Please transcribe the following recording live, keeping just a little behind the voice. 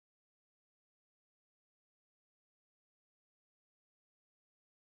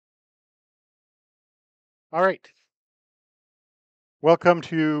All right. Welcome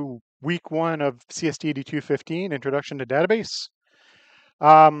to week one of CST8215, Introduction to Database.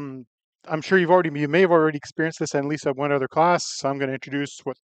 Um, I'm sure you may have already experienced this in at least one other class. So I'm going to introduce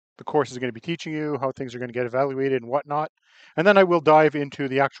what the course is going to be teaching you, how things are going to get evaluated and whatnot. And then I will dive into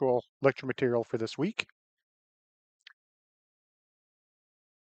the actual lecture material for this week.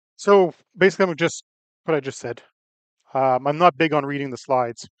 So basically, I'm just what I just said. I'm not big on reading the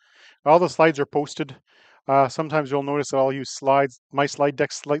slides. All the slides are posted. Sometimes you'll notice that I'll use my slide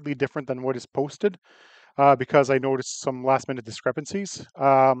deck slightly different than what is posted. Because I noticed some last minute discrepancies.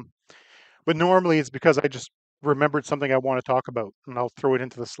 But normally it's because I just remembered something I want to talk about and I'll throw it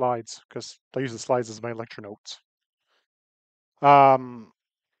into the slides because I use the slides as my lecture notes. Um,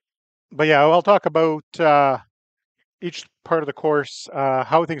 but yeah, I'll talk about each part of the course,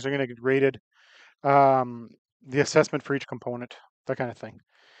 how things are going to get graded, um, the assessment for each component, that kind of thing.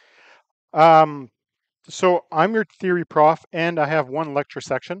 Um, so I'm your theory prof and I have one lecture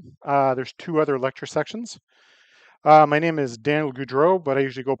section. There's two other lecture sections. My name is Daniel Goudreau, but I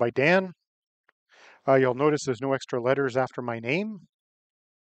usually go by Dan. You'll notice there's no extra letters after my name.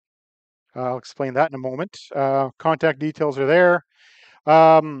 I'll explain that in a moment. Contact details are there.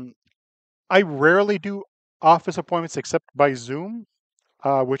 Um, I rarely do office appointments except by Zoom,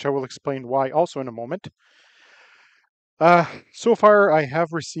 which I will explain why also in a moment. So far, I have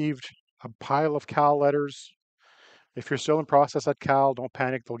received a pile of Cal letters. If you're still in process at Cal, don't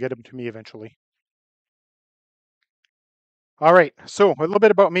panic. They'll get them to me eventually. All right, so a little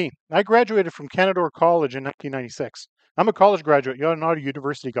bit about me. I graduated from Canadore College in 1996. I'm a college graduate. You're not a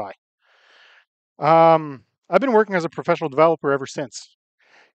university guy. I've been working as a professional developer ever since.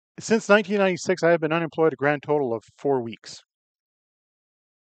 Since 1996, I have been unemployed a grand total of 4 weeks.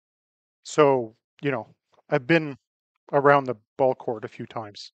 So, I've been around the ball court a few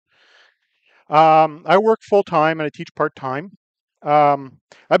times. I work full time and I teach part time.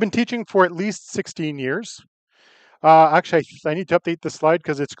 I've been teaching for at least 16 years. Actually, I need to update the slide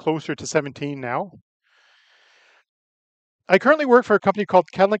because it's closer to 17 now. I currently work for a company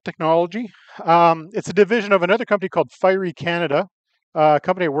called Cadillac Technology. It's a division of another company called Fiery Canada. A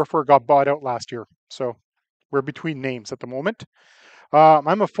company I work for got bought out last year. So we're between names at the moment.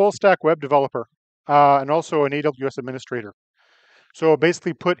 I'm a full stack web developer and also an AWS administrator. So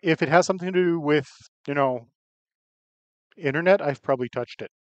basically, if it has something to do with, you know, internet, I've probably touched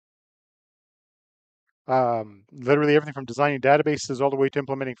it. Literally everything from designing databases all the way to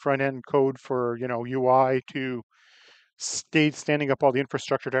implementing front end code for, UI to standing up all the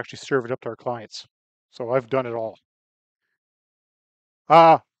infrastructure to actually serve it up to our clients. So I've done it all.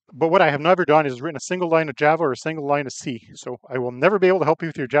 Uh, but what I have never done is written a single line of Java or a single line of C. So I will never be able to help you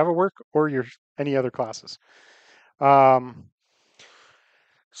with your Java work or your any other classes. Um,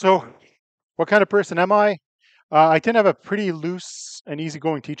 so what kind of person am I? I tend to have a pretty loose and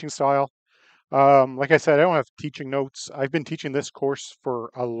easygoing teaching style. Like I said, I don't have teaching notes. I've been teaching this course for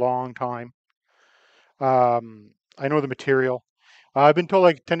a long time. I know the material. I've been told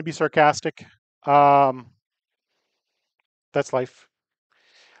I tend to be sarcastic. Um, that's life.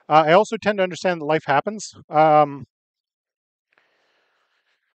 I also tend to understand that life happens.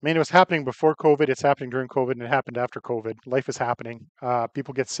 It was happening before COVID. It's happening during COVID, and it happened after COVID. Life is happening.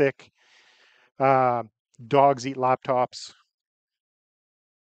 People get sick. Uh, Dogs eat laptops.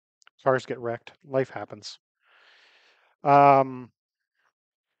 Cars get wrecked. Life happens. Um,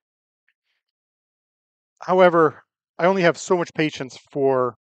 However, I only have so much patience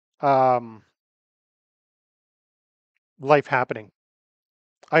for um, life happening.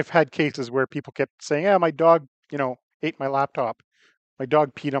 I've had cases where people kept saying, "Yeah, my dog, ate my laptop. My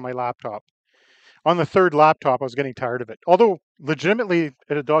dog peed on my laptop." On the third laptop, I was getting tired of it. Although, legitimately,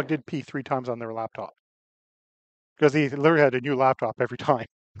 a dog did pee 3 times on their laptop because he literally had a new laptop every time.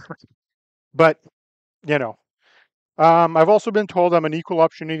 But, you know, I've also been told I'm an equal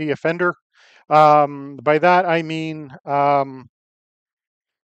opportunity offender. By that, I mean, I'll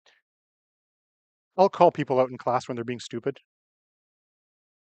call people out in class when they're being stupid.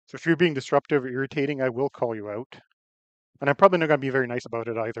 So if you're being disruptive or irritating, I will call you out. And I'm probably not going to be very nice about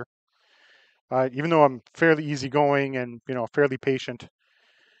it either. Even though I'm fairly easygoing and, fairly patient,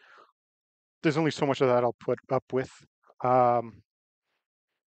 there's only so much of that I'll put up with. Um,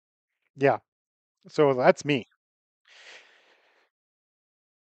 yeah, so that's me.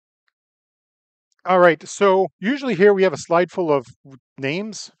 All right, so usually here we have a slide full of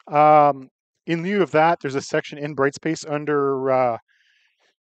names. In lieu of that, there's a section in Brightspace under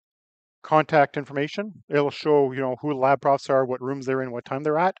contact information. It'll show, who the lab profs are, what rooms they're in, what time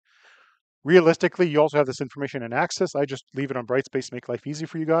they're at. Realistically, you also have this information in Access. I just leave it on Brightspace to make life easy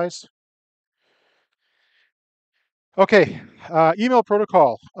for you guys. Okay, email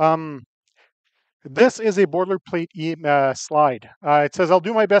protocol. This is a boilerplate slide. It says, I'll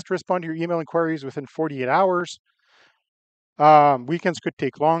do my best to respond to your email inquiries within 48 hours. Weekends could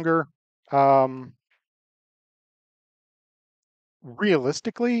take longer. Um,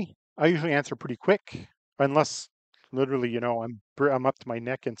 Realistically, I usually answer pretty quick, unless literally, I'm up to my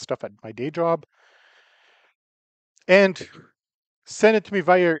neck in stuff at my day job. And send it to me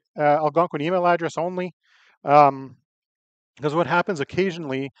via Algonquin email address only. Um, because what happens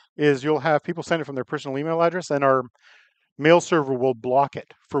occasionally is you'll have people send it from their personal email address, and our mail server will block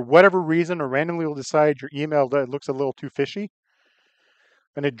it for whatever reason, or randomly will decide your email that looks a little too fishy,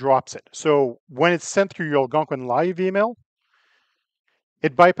 and it drops it. So when it's sent through your Algonquin Live email,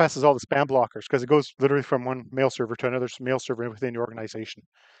 it bypasses all the spam blockers because it goes literally from one mail server to another mail server within the organization.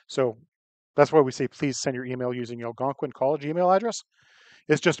 So that's why we say please send your email using your Algonquin College email address.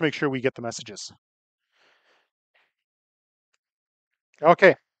 It's just to make sure we get the messages.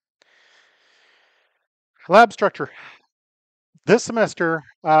 Okay, lab structure. This semester,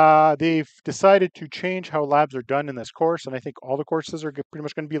 they've decided to change how labs are done in this course, and I think all the courses are pretty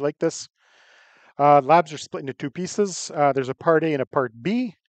much going to be like this. Labs are split into two pieces. There's a part A and a part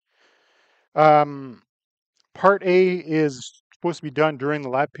B. Um, Part A is supposed to be done during the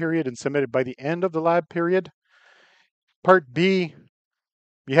lab period and submitted by the end of the lab period. Part B,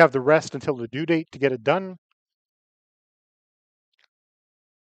 you have the rest until the due date to get it done.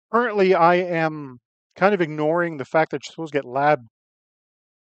 Currently, I am kind of ignoring the fact that you're supposed to get lab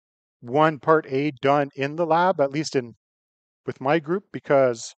 1, part A done in the lab, at least with my group,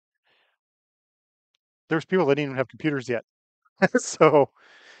 because there's people that didn't even have computers yet. So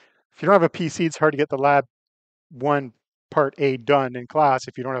if you don't have a PC, it's hard to get the lab 1, part A done in class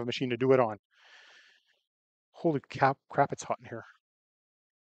if you don't have a machine to do it on. Holy crap, it's hot in here.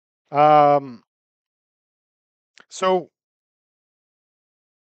 Um, so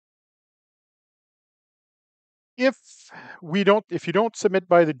if if you don't submit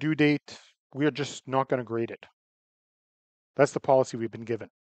by the due date, we are just not going to grade it. That's the policy we've been given.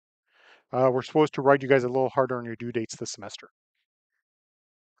 We're supposed to write you guys a little harder on your due dates this semester.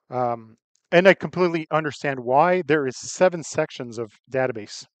 Um, and I completely understand why. There is 7 sections of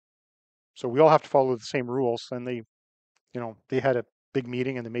database. So we all have to follow the same rules, and they had a big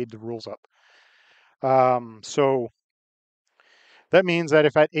meeting and they made the rules up. So that means that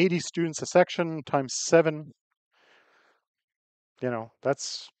if at 80 students a section times 7,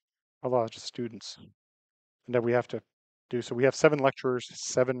 that's a lot of students that we have to do. So we have 7 lecturers,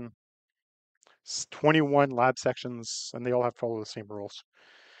 21 lab sections, and they all have to follow the same rules.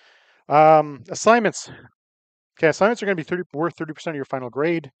 Assignments. Okay, assignments are going to be worth 30% of your final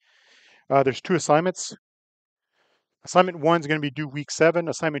grade. There's 2 assignments. Assignment 1 is going to be due week 7.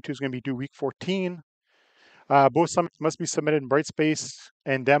 Assignment 2 is going to be due week 14. Both assignments must be submitted in Brightspace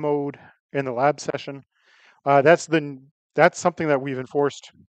and demoed in the lab session. That's something that we've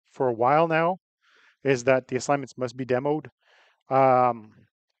enforced for a while now, is that the assignments must be demoed.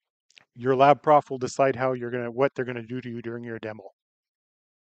 Your lab prof will decide what they're gonna do to you during your demo.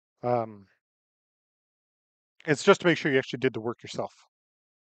 It's just to make sure you actually did the work yourself.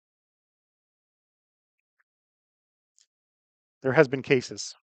 There has been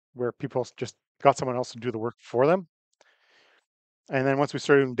cases where people just got someone else to do the work for them, and then once we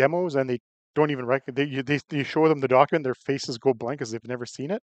started doing demos, and they don't even recognize. You show them the document, their faces go blank because they've never seen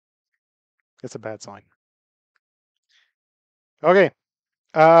it. It's a bad sign. Okay.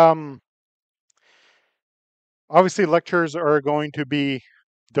 Obviously, lectures are going to be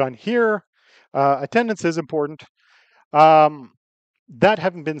done here. Attendance is important. That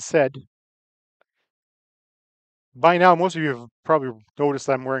having been said, by now most of you have probably noticed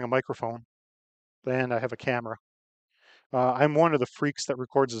that I'm wearing a microphone and I have a camera. I'm one of the freaks that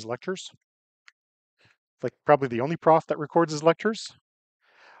records his lectures. Like probably the only prof that records his lectures.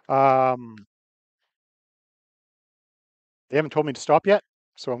 Um, they haven't told me to stop yet,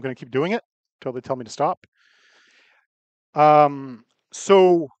 so I'm going to keep doing it until they tell me to stop.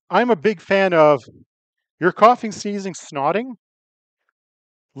 So I'm a big fan of your coughing, sneezing, snotting,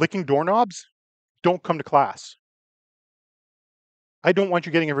 licking doorknobs. Don't come to class. I don't want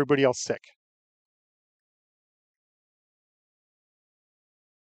you getting everybody else sick.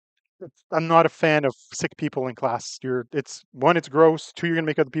 I'm not a fan of sick people in class. It's gross. 2, you're gonna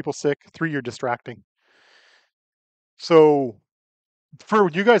make other people sick. 3, you're distracting. So for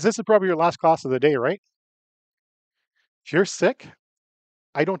you guys, this is probably your last class of the day, right? If you're sick,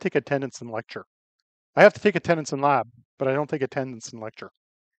 I don't take attendance in lecture. I have to take attendance in lab, but I don't take attendance in lecture.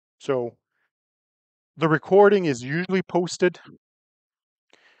 So the recording is usually posted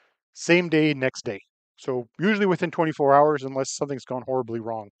same day, next day. So usually within 24 hours, unless something's gone horribly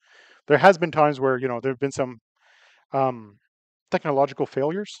wrong. There has been times where, there have been some um, technological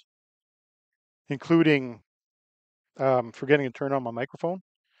failures, including forgetting to turn on my microphone,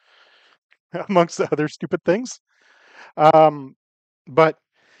 amongst the other stupid things. Um, but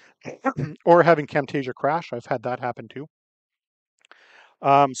or having Camtasia crash, I've had that happen too.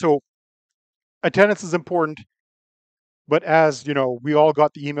 So attendance is important, but as we all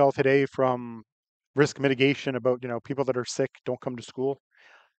got the email today from risk mitigation about people that are sick don't come to school.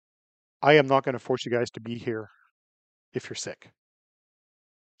 I am not going to force you guys to be here if you're sick.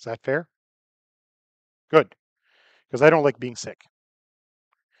 Is that fair? Good, because I don't like being sick.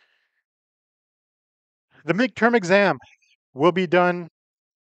 The midterm exam will be done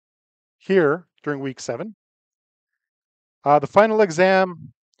here during week 7. The final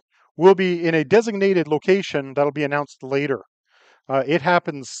exam will be in a designated location that'll be announced later. It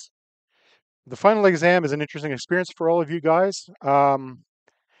happens. The final exam is an interesting experience for all of you guys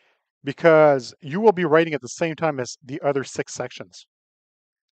because you will be writing at the same time as the other 6 sections.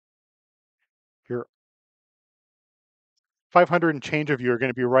 Your 500 and change of you are going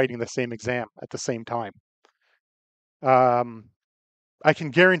to be writing the same exam at the same time. I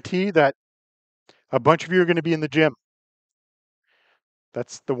can guarantee that a bunch of you are going to be in the gym.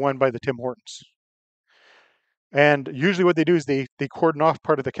 That's the one by the Tim Hortons. And usually what they do is they cordon off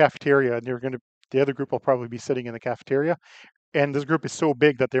part of the cafeteria, and the other group will probably be sitting in the cafeteria. And this group is so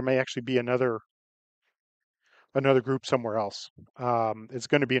big that there may actually be another group somewhere else. It's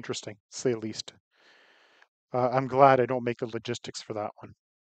going to be interesting, to say the least. I'm glad I don't make the logistics for that one.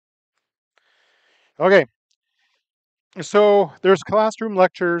 Okay, so there's classroom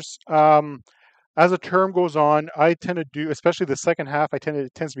lectures. As the term goes on, I tend to do, especially the second half, it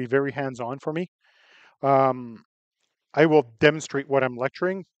tends to be very hands-on for me. I will demonstrate what I'm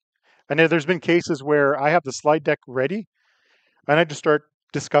lecturing. And there's been cases where I have the slide deck ready, and I just start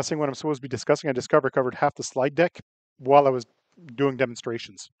discussing what I'm supposed to be discussing. I discovered I covered half the slide deck while I was doing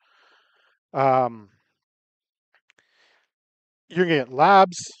demonstrations. Um, you're going to get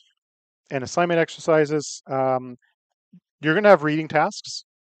labs and assignment exercises. You're going to have reading tasks.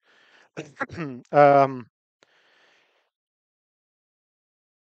 You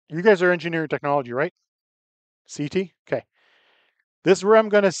guys are engineering technology, right? CT? Okay. This is where I'm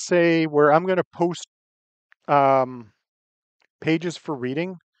going to say, where I'm going to post pages for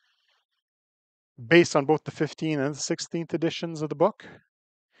reading based on both the 15th and the 16th editions of the book.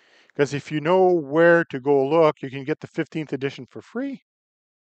 Because if you know where to go look, you can get the 15th edition for free.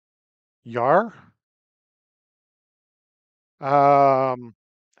 Yar.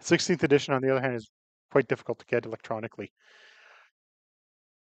 16th edition, on the other hand, is quite difficult to get electronically.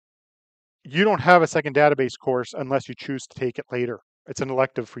 You don't have a second database course unless you choose to take it later. It's an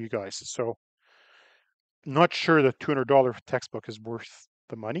elective for you guys. So not sure the $200 textbook is worth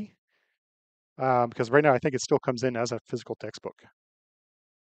the money. Because right now I think it still comes in as a physical textbook.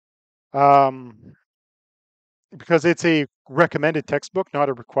 Because it's a recommended textbook, not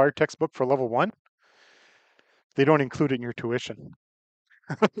a required textbook for level 1. They don't include it in your tuition.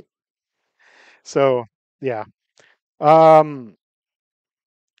 So yeah.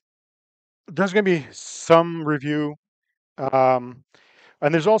 There's going to be some review. And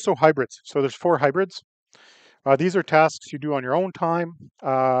there's also hybrids. So there's 4 hybrids. These are tasks you do on your own time.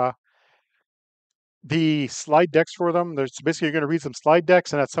 The slide decks for them, there's basically you're going to read some slide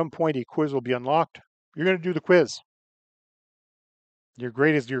decks, and at some point a quiz will be unlocked. You're going to do the quiz. Your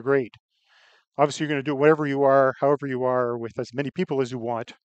grade is your grade. Obviously, you're going to do whatever you are, however you are, with as many people as you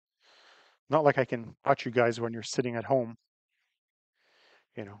want. Not like I can watch you guys when you're sitting at home.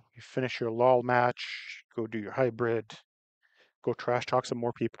 You finish your LOL match, go do your hybrid, go trash talk some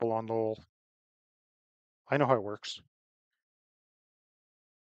more people on LOL. I know how it works.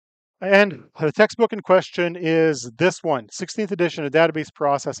 And the textbook in question is this one, 16th edition of database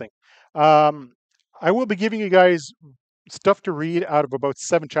processing. I will be giving you guys stuff to read out of about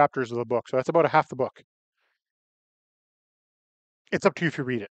 7 chapters of the book. So that's about a half the book. It's up to you if you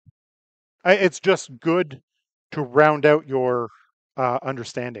read it. It's just good to round out your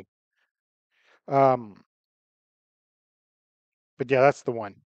understanding. But yeah, that's the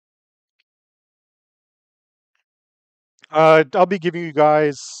one. I'll be giving you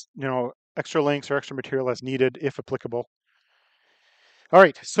guys, extra links or extra material as needed, if applicable. All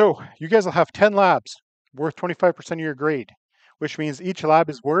right, so you guys will have 10 labs worth 25% of your grade, which means each lab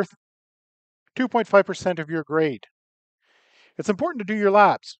is worth 2.5% of your grade. It's important to do your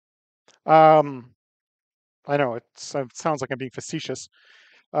labs. I know it sounds like I'm being facetious.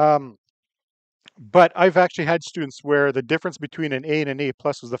 But I've actually had students where the difference between an A and an A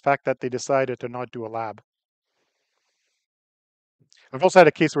plus was the fact that they decided to not do a lab. I've also had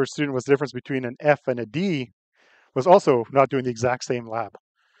a case where a student was the difference between an F and a D was also not doing the exact same lab.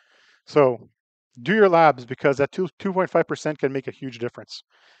 So do your labs because that 2.5% can make a huge difference.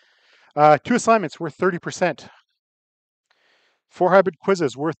 2 assignments worth 30%. 4 hybrid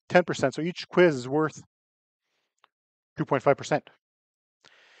quizzes worth 10%. So each quiz is worth 2.5%.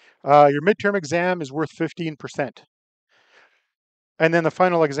 Your midterm exam is worth 15%. And then the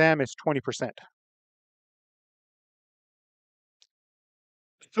final exam is 20%.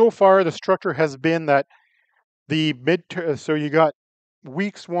 So far, the structure has been that the midterm, so you got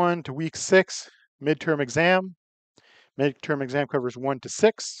weeks 1 to week 6, midterm exam. Midterm exam covers 1 to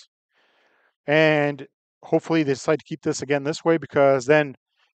 6. And hopefully they decide to keep this again this way because then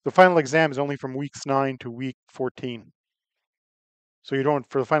the final exam is only from weeks 9 to week 14. So you don't,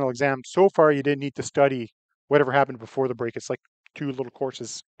 for the final exam, so far you didn't need to study whatever happened before the break. It's like 2 little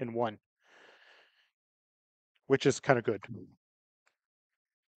courses in one, which is kind of good.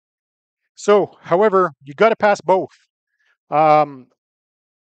 So, however, you got to pass both. Um,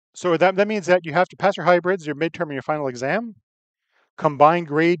 so that means that you have to pass your hybrids, your midterm, and your final exam. Combined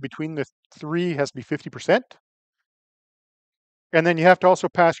grade between the three has to be 50%. And then you have to also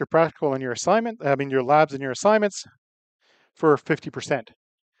pass your practical and your your labs and your assignments for 50%.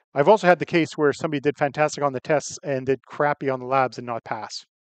 I've also had the case where somebody did fantastic on the tests and did crappy on the labs and not pass.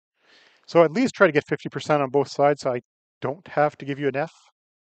 So at least try to get 50% on both sides so I don't have to give you an F.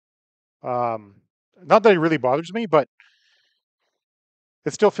 Not that it really bothers me, but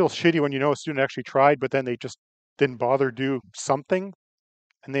it still feels shitty when you know a student actually tried, but then they just didn't bother do something,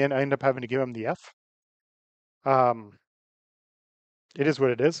 and then I end up having to give them the F. Um, it is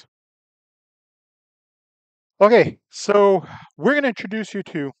what it is. Okay, so we're going to introduce you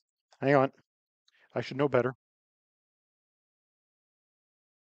to, hang on, I should know better.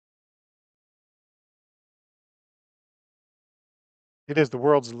 It is the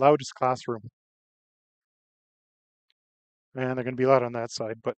world's loudest classroom, and they're going to be loud on that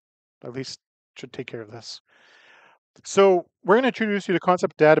side, but at least should take care of this. So we're going to introduce you to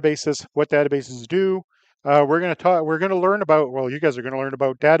concept databases, what databases do. We're going to learn about, well, you guys are going to learn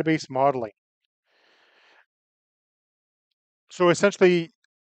about database modeling. So essentially,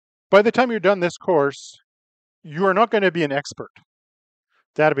 by the time you're done this course, you are not going to be an expert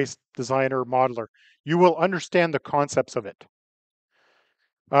database designer, modeler. You will understand the concepts of it.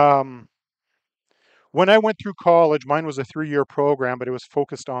 Um, when I went through college, mine was a 3-year program, but it was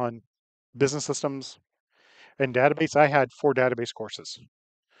focused on business systems and database. I had 4 database courses,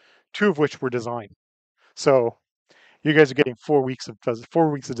 2 of which were design. So you guys are getting 4 weeks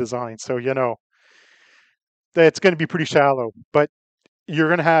of design. So you know it's going to be pretty shallow, but you're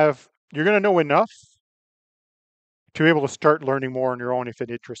going to know enough to be able to start learning more on your own if it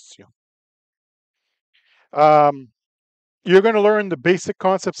interests you. Um, you're going to learn the basic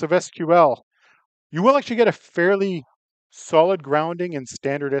concepts of SQL. You will actually get a fairly solid grounding in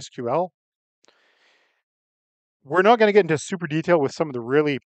standard SQL. We're not going to get into super detail with some of the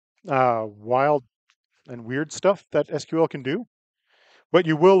really wild and weird stuff that SQL can do, but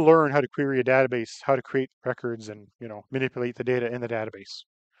you will learn how to query a database, how to create records, and manipulate the data in the database.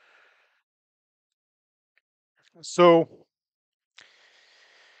 So,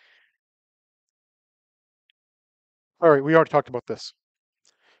 all right, we already talked about this.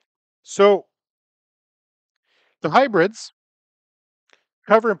 So, the hybrids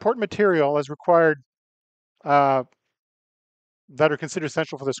cover important material as required uh, that are considered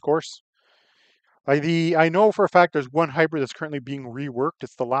essential for this course. I know for a fact there's one hybrid that's currently being reworked.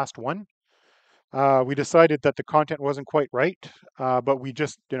 It's the last one. We decided that the content wasn't quite right, but we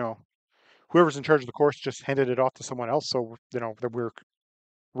just, whoever's in charge of the course just handed it off to someone else. So, that we're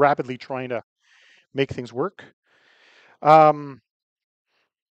rapidly trying to make things work. Um,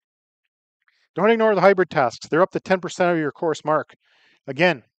 don't ignore the hybrid tasks. They're up to 10% of your course mark.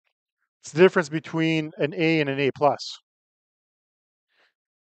 Again, it's the difference between an A and an A plus.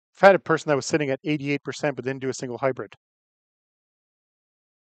 I've had a person that was sitting at 88% but didn't do a single hybrid.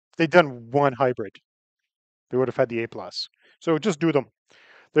 If they'd done one hybrid, they would have had the A plus. So just do them.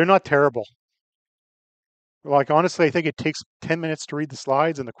 They're not terrible. Like honestly, I think it takes 10 minutes to read the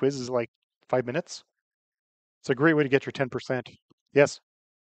slides and the quiz is like 5 minutes. It's a great way to get your 10%. Yes,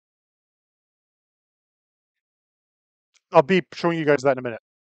 I'll be showing you guys that in a minute.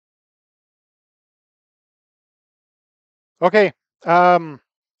 Okay,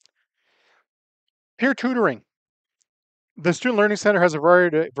 peer tutoring. The Student Learning Center has a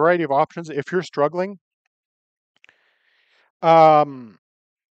variety of options. If you're struggling, um,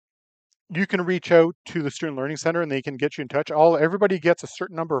 you can reach out to the Student Learning Center and they can get you in touch. Everybody gets a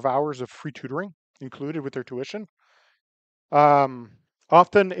certain number of hours of free tutoring included with their tuition. Um,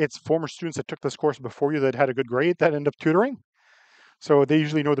 Often it's former students that took this course before you that had a good grade that end up tutoring. So they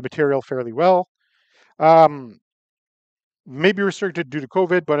usually know the material fairly well. Um, Maybe restricted due to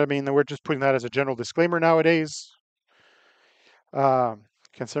COVID, but I mean, we're just putting that as a general disclaimer nowadays.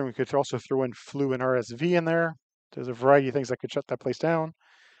 Considering we could also throw in flu and RSV in there. There's a variety of things that could shut that place down.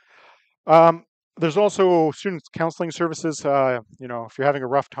 Um, there's also student counseling services. If you're having a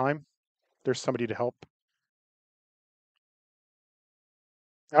rough time, there's somebody to help.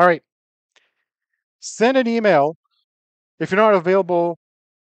 All right. Send an email if you're not available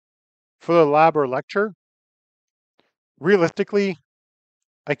for the lab or lecture. Realistically,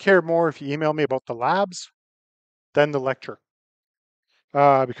 I care more if you email me about the labs than the lecture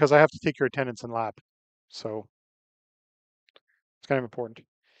because I have to take your attendance in lab. So it's kind of important.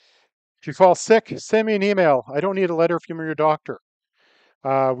 If you fall sick, send me an email. I don't need a letter from your doctor.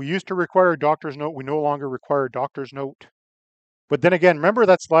 We used to require a doctor's note. We no longer require a doctor's note. But then again, remember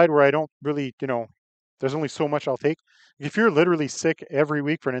that slide where I don't really, there's only so much I'll take. If you're literally sick every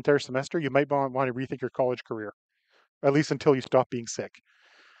week for an entire semester, you might want to rethink your college career, at least until you stop being sick.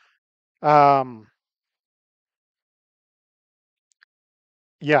 Um,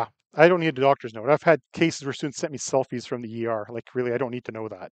 yeah, I don't need a doctor's note. I've had cases where students sent me selfies from the ER. Like, really, I don't need to know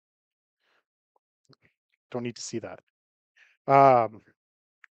that. Don't need to see that. Um,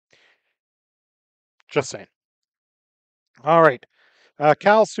 just saying. All right.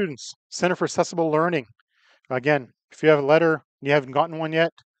 Cal students, Center for Accessible Learning. Again, if you have a letter and you haven't gotten one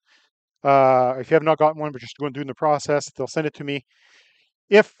yet, if you have not gotten one, but just going through the process, they'll send it to me.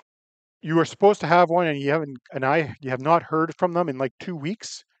 If you are supposed to have one and you have not heard from them in like 2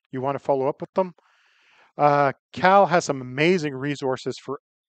 weeks, you want to follow up with them. Cal has some amazing resources for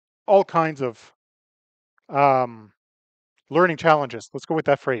all kinds of um, learning challenges. Let's go with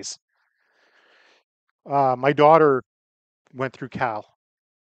that phrase. My daughter went through Cal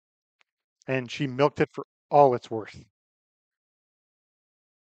and she milked it for all it's worth.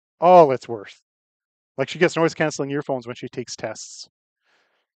 All it's worth. Like she gets noise canceling earphones when she takes tests.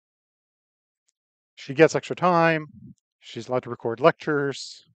 She gets extra time. She's allowed to record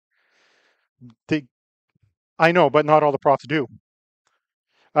lectures. They, I know, but not all the profs do.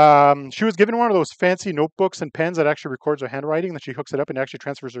 She was given one of those fancy notebooks and pens that actually records her handwriting. That she hooks it up and actually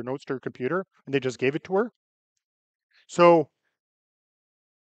transfers her notes to her computer, and they just gave it to her. So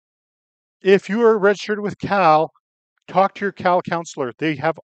if you are registered with Cal, talk to your Cal counselor. They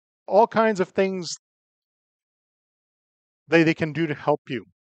have all kinds of things they can do to help you.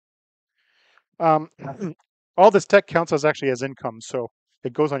 Um, all this tech counts as income, so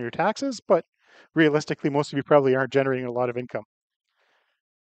it goes on your taxes, but realistically, most of you probably aren't generating a lot of income.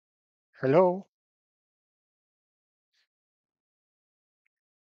 Hello?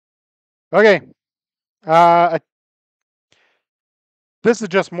 Okay. Uh, this is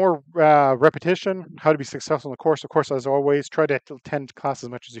just more repetition, how to be successful in the course. Of course, as always, try to attend class as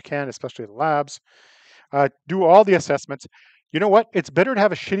much as you can, especially the labs. Do all the assessments. You know what? It's better to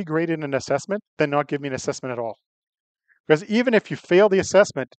have a shitty grade in an assessment than not give me an assessment at all. Because even if you fail the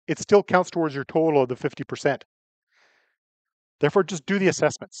assessment, it still counts towards your total of the 50%. Therefore, just do the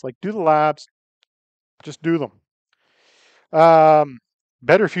assessments. Like, do the labs, just do them.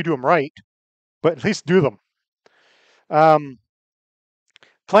 Better if you do them right, but at least do them.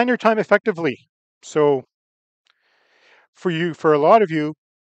 Plan your time effectively. So for a lot of you,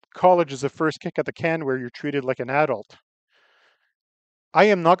 college is the first kick at the can where you're treated like an adult. I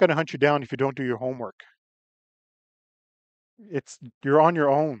am not going to hunt you down if you don't do your homework. You're on your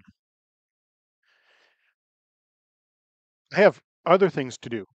own. I have other things to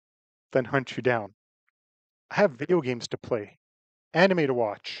do than hunt you down. I have video games to play, anime to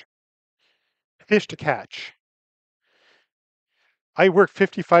watch, fish to catch. I work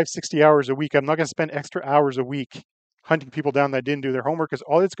 55, 60 hours a week. I'm not going to spend extra hours a week hunting people down that didn't do their homework because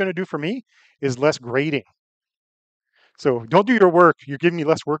all it's going to do for me is less grading. So don't do your work. You're giving me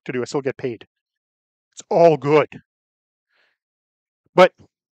less work to do. I still get paid. It's all good. But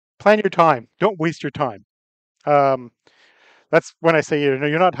plan your time. Don't waste your time. Um, that's when I say, you're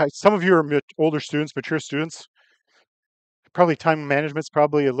not high. Some of you are older students, mature students. Probably time management's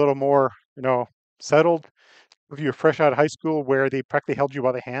probably a little more, settled. If you're fresh out of high school where they practically held you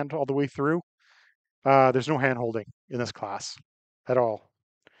by the hand all the way through, there's no hand holding in this class at all.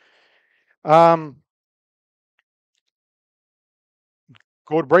 Go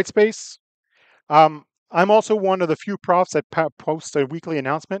to Brightspace. I'm also one of the few profs that posts a weekly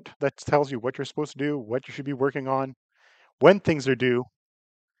announcement that tells you what you're supposed to do, what you should be working on, when things are due.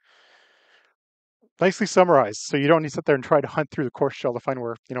 nicely summarized, so you don't need to sit there and try to hunt through the course shell to find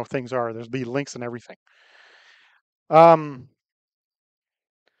where things are. There'll be links and everything. Um,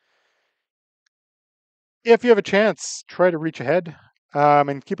 if you have a chance, try to reach ahead,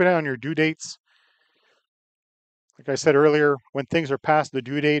 and keep an eye on your due dates. Like I said earlier, when things are past the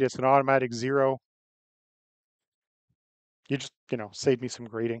due date, it's an automatic 0. You just save me some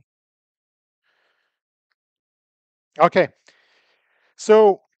grading. Okay,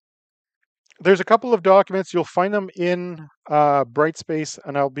 so there's a couple of documents. You'll find them in Brightspace,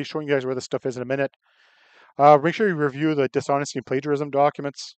 and I'll be showing you guys where this stuff is in a minute. Make sure you review the dishonesty and plagiarism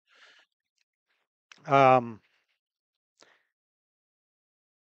documents. I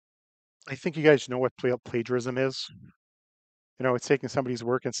think you guys know what plagiarism is. It's taking somebody's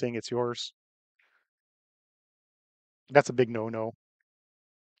work and saying it's yours. That's a big no-no.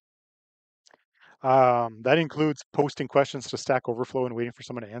 That includes posting questions to Stack Overflow and waiting for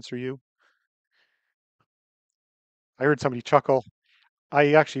someone to answer you. I heard somebody chuckle.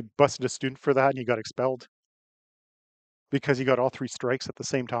 I actually busted a student for that, and he got expelled because he got all 3 strikes at the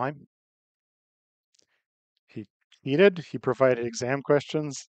same time. He cheated. He provided exam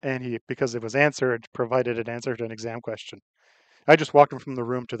questions, and because it was answered, provided an answer to an exam question. I just walked him from the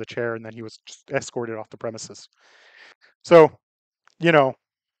room to the chair, and then he was just escorted off the premises. So,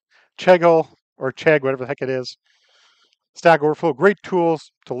 Cheggle or Chegg, whatever the heck it is, Stack Overflow, great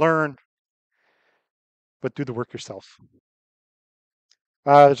tools to learn, but do the work yourself.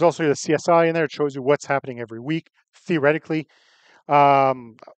 There's also the CSI in there. It shows you what's happening every week, theoretically.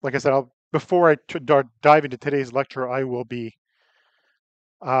 Like I said, before I dive into today's lecture, I will be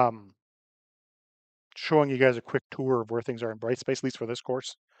showing you guys a quick tour of where things are in Brightspace, at least for this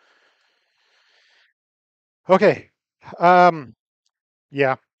course. Okay.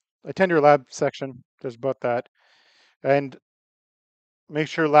 Yeah, attend your lab section. There's about that. And make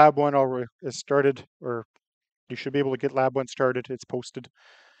sure lab 1 is started, or you should be able to get lab 1 started. It's posted.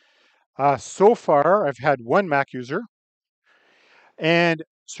 So far, I've had 1 Mac user, and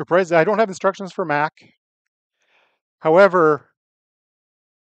surprised, I don't have instructions for Mac. However,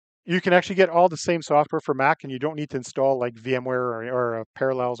 you can actually get all the same software for Mac, and you don't need to install like VMware or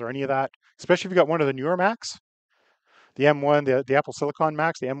Parallels or any of that, especially if you got one of the newer Macs, the M1, the Apple Silicon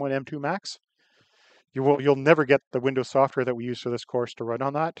Macs, the M1, M2 Macs. You'll never get the Windows software that we use for this course to run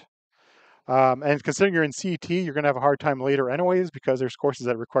on that. And considering you're in CT, you're going to have a hard time later anyways, because there's courses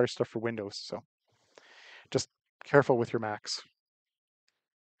that require stuff for Windows. So just careful with your Macs.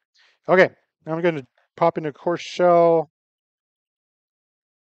 Okay, now I'm going to pop into course shell.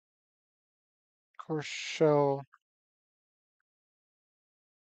 Course shell.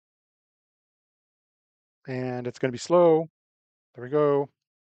 And it's going to be slow. There we go.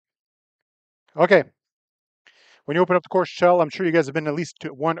 Okay. When you open up the course shell, I'm sure you guys have been at least to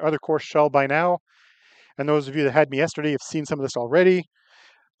 1 other course shell by now. And those of you that had me yesterday have seen some of this already.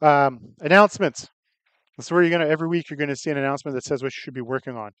 Announcements. That's where every week you're going to see an announcement that says what you should be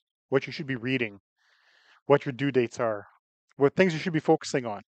working on, what you should be reading, what your due dates are, what things you should be focusing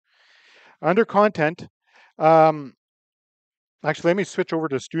on. Under content, actually, let me switch over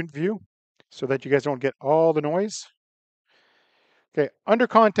to student view so that you guys don't get all the noise. Okay, under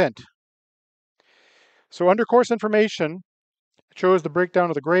content. So under course information, it shows the breakdown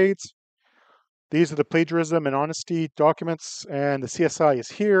of the grades. These are the plagiarism and honesty documents, and the CSI is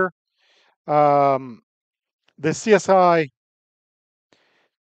here. The CSI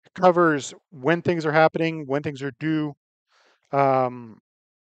covers when things are happening, when things are due, and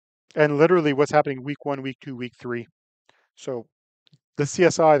literally what's happening week 1, week 2, week 3. So the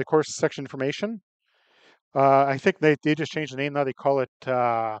CSI, the course section information, I think they just changed the name now. They call it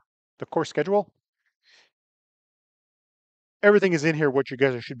the course schedule. Everything is in here what you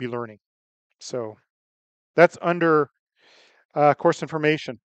guys should be learning. So that's under course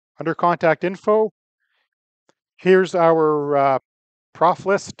information. Under contact info, here's our prof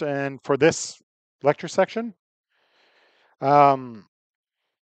list, and for this lecture section. Yeah,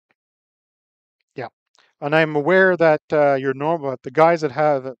 and I'm aware that the guys that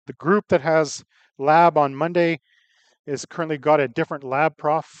have the group that has lab on Monday is currently got a different lab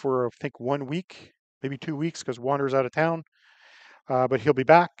prof for I think 1 week, maybe 2 weeks, because Wander's out of town, but he'll be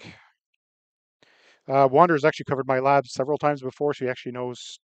back. Wander's actually covered my lab several times before, so he actually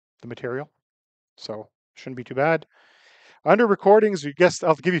knows the material, so shouldn't be too bad. Under recordings,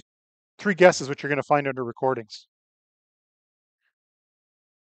 I'll give you 3 guesses what you're going to find under recordings.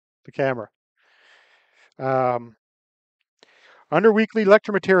 The camera. Under weekly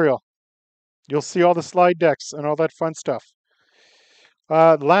lecture material, you'll see all the slide decks and all that fun stuff.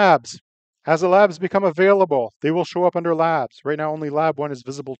 Labs. As the labs become available, they will show up under labs. Right now, only lab 1 is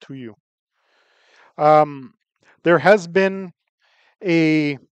visible to you. Um, there has been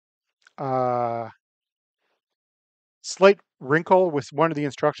a uh, slight wrinkle with one of the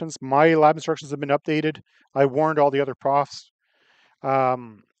instructions. My lab instructions have been updated. I warned all the other profs.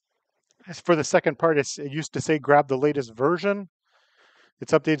 Um, as for the second part, it used to say grab the latest version.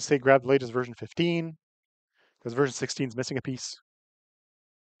 It's updated to say grab the latest version 15 because version 16 is missing a piece.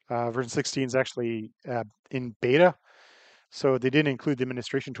 Version 16 is actually in beta, so they didn't include the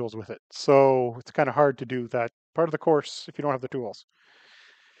administration tools with it. So it's kind of hard to do that part of the course if you don't have the tools.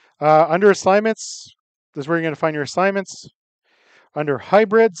 Under assignments, this is where you're going to find your assignments. Under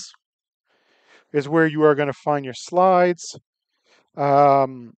hybrids is where you are going to find your slides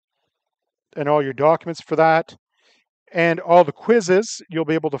um, and all your documents for that. And all the quizzes you'll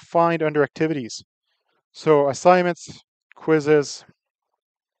be able to find under activities. So assignments, quizzes.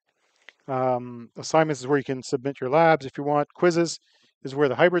 Assignments is where you can submit your labs if you want. Quizzes is where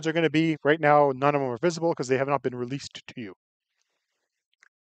the hybrids are going to be. Right now, none of them are visible because they have not been released to you.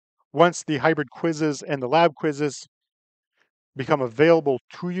 Once the hybrid quizzes and the lab quizzes become available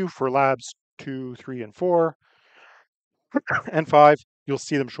to you for labs 2, 3, and 4, and 5, you'll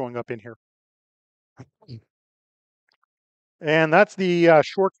see them showing up in here. And that's the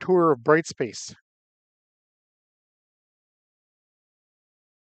short tour of Brightspace.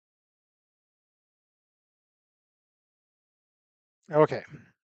 Okay.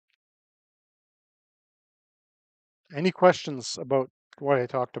 Any questions about what I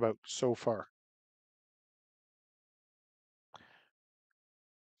talked about so far?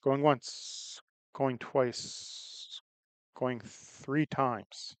 Going once, going twice, going 3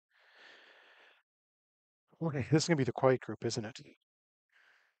 times. Okay, this is going to be the quiet group, isn't it?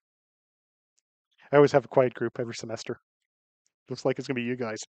 I always have a quiet group every semester. Looks like it's going to be you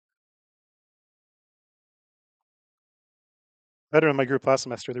guys. Better than my group last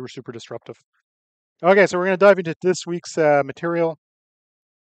semester. They were super disruptive. Okay, so we're going to dive into this week's material.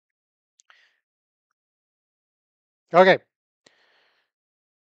 Okay.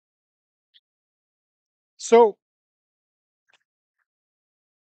 So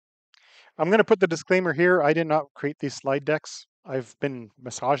I'm going to put the disclaimer here. I did not create these slide decks. I've been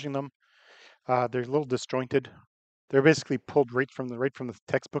massaging them. They're a little disjointed. They're basically pulled right from the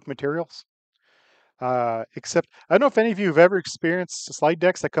textbook materials. Except I don't know if any of you have ever experienced slide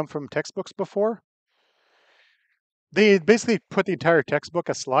decks that come from textbooks before. They basically put the entire textbook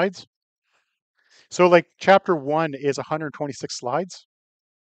as slides. So like chapter 1 is 126 slides.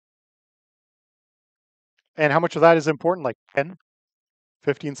 And how much of that is important? Like 10,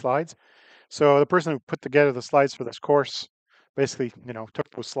 15 slides. So the person who put together the slides for this course basically, took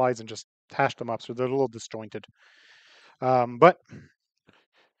those slides and just hashed them up. So they're a little disjointed. But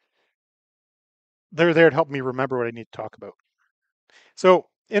they're there to help me remember what I need to talk about. So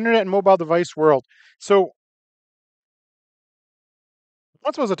internet and mobile device world. So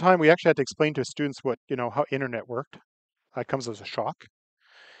once was a time we actually had to explain to students how internet worked. It comes as a shock.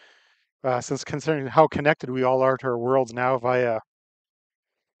 Since considering how connected we all are to our worlds now via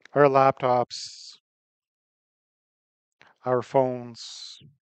our laptops, our phones,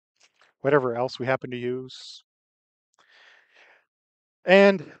 whatever else we happen to use.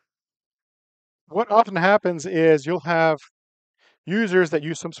 And what often happens is you'll have users that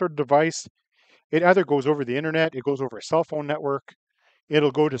use some sort of device. It either goes over the internet, it goes over a cell phone network,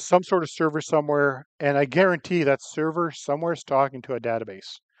 it'll go to some sort of server somewhere, and I guarantee that server somewhere is talking to a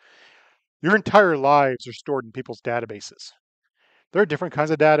database. Your entire lives are stored in people's databases. There are different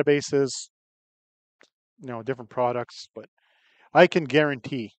kinds of databases, different products, but I can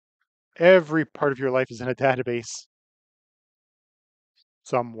guarantee every part of your life is in a database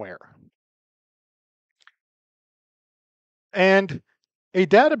somewhere. And a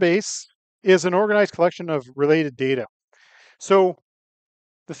database is an organized collection of related data. So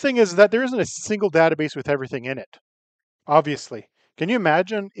the thing is that there isn't a single database with everything in it, obviously. Can you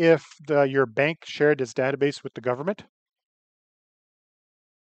imagine if your bank shared its database with the government?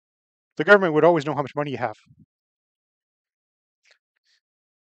 The government would always know how much money you have.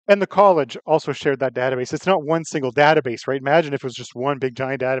 And the college also shared that database. It's not one single database, right? Imagine if it was just one big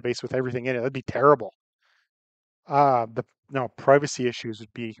giant database with everything in it. That'd be terrible. The privacy issues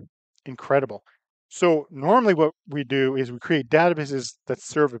would be incredible. So normally what we do is we create databases that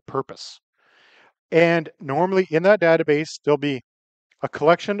serve a purpose. And normally in that database, there'll be a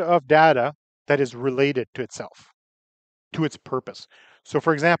collection of data that is related to itself, to its purpose. So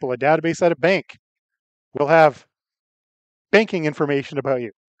for example, a database at a bank will have banking information about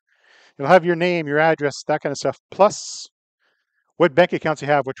you. It'll have your name, your address, that kind of stuff, plus what bank accounts you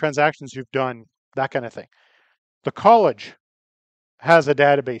have, what transactions you've done, that kind of thing. The college has a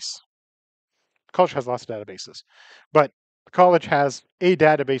database The college has lots of databases, but the college has a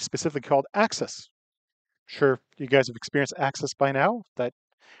database specifically called Access. Sure, you guys have experienced Access by now, that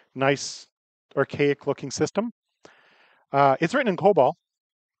nice archaic looking system. It's written in COBOL,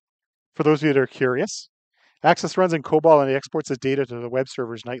 for those of you that are curious. Access runs in COBOL and it exports its data to the web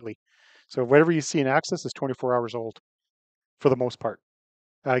servers nightly. So whatever you see in Access is 24 hours old for the most part,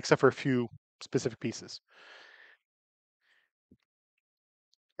 except for a few specific pieces.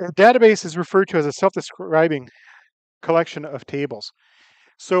 A database is referred to as a self-describing collection of tables.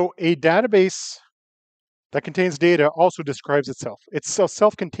 So a database that contains data also describes itself. It's a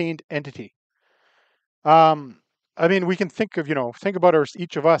self-contained entity. Um, I mean, we can think of, think about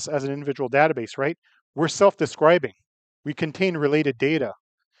each of us as an individual database, right? We're self-describing. We contain related data.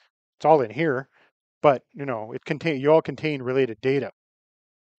 It's all in here, but you all contain related data.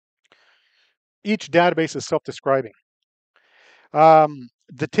 Each database is self-describing.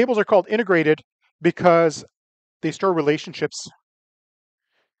 The tables are called integrated because they store relationships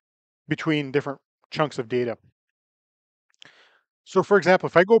between different chunks of data. So for example,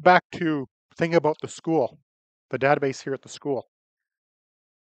 if I go back to thinking about the school, the database here at the school,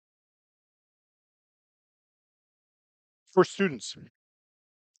 for students,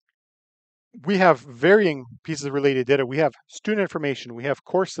 we have varying pieces of related data. We have student information, we have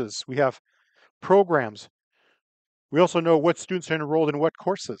courses, we have programs. We also know what students are enrolled in what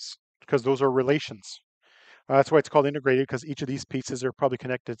courses because those are relations. That's why it's called integrated, because each of these pieces are probably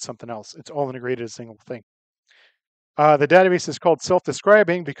connected to something else. It's all integrated as a single thing. The database is called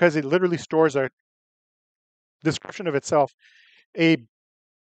self-describing because it literally stores a description of itself. A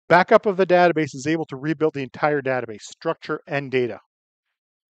backup of the database is able to rebuild the entire database, structure and data.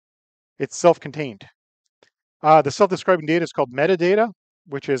 It's self-contained. The self-describing data is called metadata,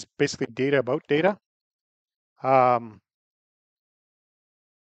 which is basically data about data.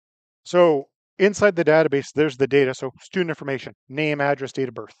 So inside the database, there's the data. So student information, name, address, date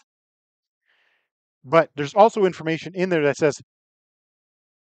of birth. But there's also information in there that says,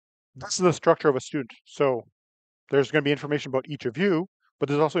 this is the structure of a student. So there's going to be information about each of you, but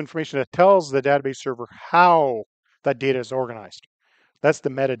there's also information that tells the database server how that data is organized. That's the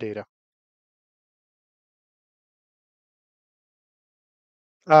metadata.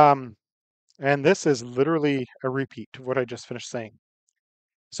 And this is literally a repeat of what I just finished saying.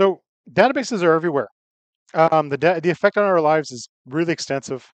 So databases are everywhere. The effect on our lives is really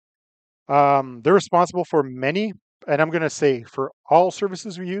extensive. They're responsible for many, and I'm going to say for all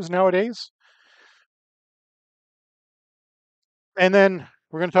services we use nowadays. And then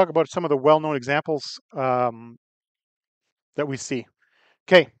we're going to talk about some of the well-known examples that we see.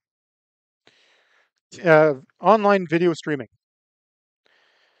 Okay, online video streaming.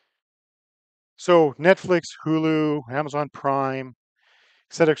 So Netflix, Hulu, Amazon Prime,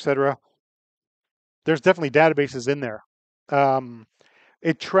 et cetera, et cetera. There's definitely databases in there.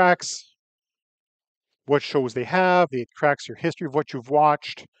 It tracks what shows they have. It tracks your history of what you've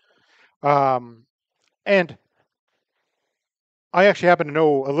watched. And I actually happen to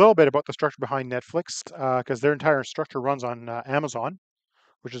know a little bit about the structure behind Netflix because their entire structure runs on Amazon,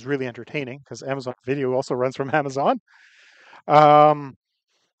 which is really entertaining because Amazon Video also runs from Amazon.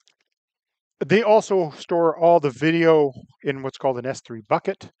 They also store all the video in what's called an S3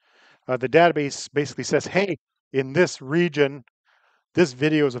 bucket. The database basically says, hey, in this region, this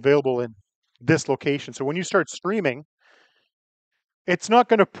video is available in this location. So when you start streaming, it's not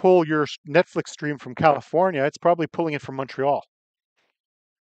going to pull your Netflix stream from California. It's probably pulling it from Montreal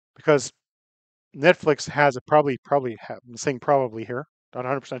because Netflix has I'm saying probably here, not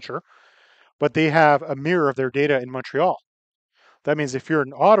 100% sure, but they have a mirror of their data in Montreal. That means if you're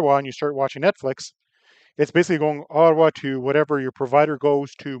in Ottawa and you start watching Netflix, it's basically going Ottawa to whatever your provider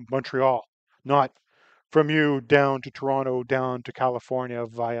goes to Montreal, not from you down to Toronto, down to California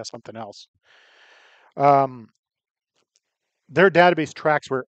via something else. Their database tracks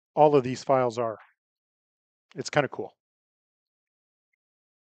where all of these files are. It's kind of cool.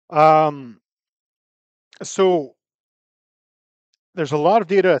 So there's a lot of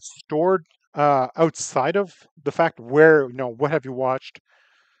data stored outside of the fact where, what have you watched?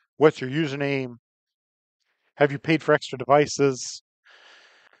 What's your username? Have you paid for extra devices?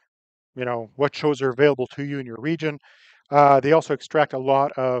 What shows are available to you in your region? They also extract a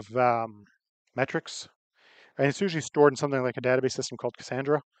lot of metrics, and it's usually stored in something like a database system called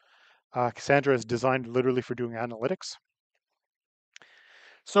Cassandra. Cassandra is designed literally for doing analytics.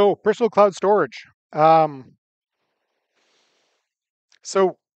 So personal cloud storage.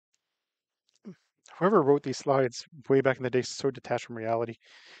 So whoever wrote these slides way back in the day is so detached from reality.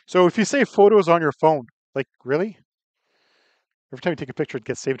 So if you save photos on your phone, like really? Every time you take a picture, it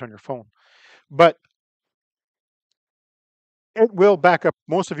gets saved on your phone. But it will back up.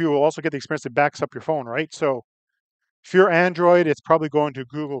 Most of you will also get the experience that backs up your phone, right? So if you're Android, it's probably going to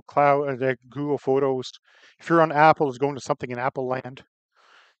Google Cloud, Google Photos. If you're on Apple, it's going to something in Apple Land,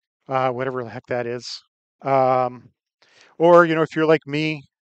 whatever the heck that is. Um, or if you're like me,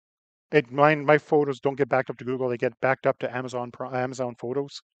 my photos don't get backed up to Google; they get backed up to Amazon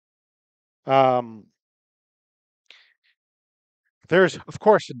Photos. Um, there's of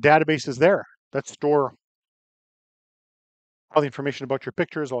course databases there that store all the information about your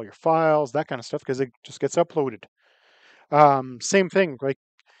pictures, all your files, that kind of stuff, because it just gets uploaded. Same thing, like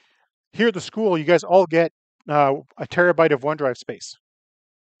here at the school, you guys all get a terabyte of OneDrive space.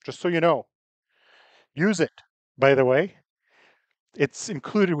 Just so you know, use it. By the way, it's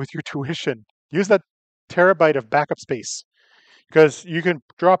included with your tuition. Use that terabyte of backup space because you can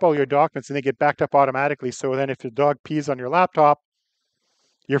drop all your documents and they get backed up automatically. So then, if your dog pees on your laptop,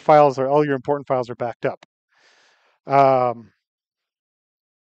 all your important files are backed up. Um,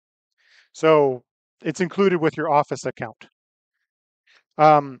 so it's included with your Office account.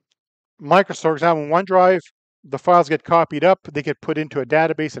 Um, Microsoft, for example, OneDrive, the files get copied up, they get put into a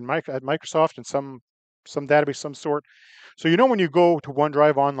database at Microsoft and some database, some sort. So when you go to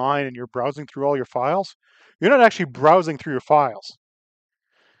OneDrive online and you're browsing through all your files, you're not actually browsing through your files.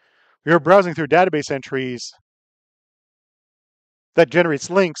 You're browsing through database entries that generates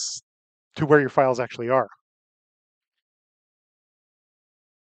links to where your files actually are.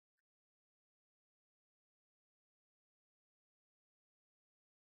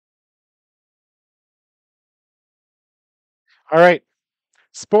 All right,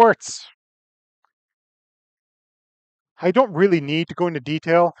 sports. I don't really need to go into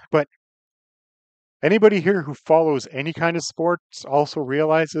detail, but anybody here who follows any kind of sports also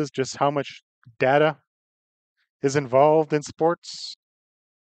realizes just how much data is involved in sports,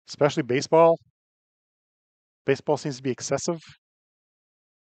 especially baseball. Baseball seems to be excessive.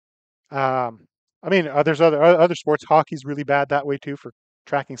 Um, I mean, there's other sports. Hockey's really bad that way too for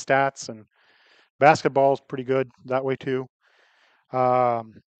tracking stats, and basketball's pretty good that way too.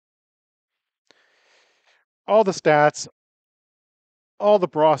 Um, all the stats, all the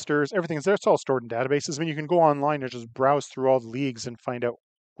rosters, everything's there. It's all stored in databases. I mean, you can go online and just browse through all the leagues and find out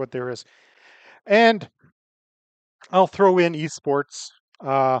what there is. And I'll throw in esports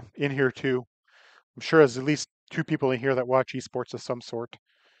in here too. I'm sure there's at least two people in here that watch esports of some sort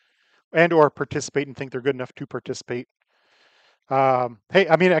and or participate and think they're good enough to participate. Hey,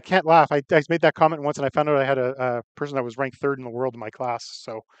 I mean, I can't laugh. I made that comment once, and I found out I had a person that was ranked third in the world in my class.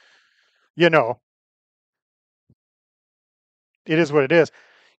 So you know, it is what it is.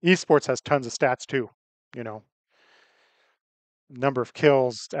 Esports has tons of stats too. You know, number of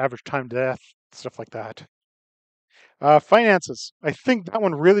kills, average time to death, stuff like that. Finances. I think that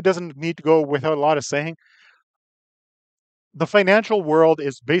one really doesn't need to go without a lot of saying. The financial world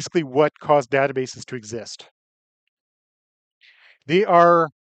is basically what caused databases to exist. They are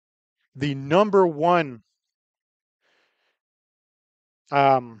the number one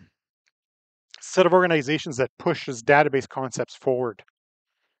um, set of organizations that pushes database concepts forward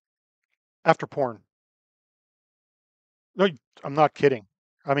after porn. No, I'm not kidding.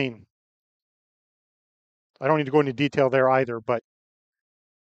 I mean, I don't need to go into detail there either, but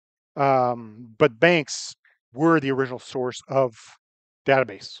banks were the original source of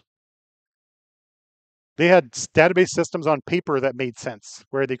database. They had database systems on paper that made sense,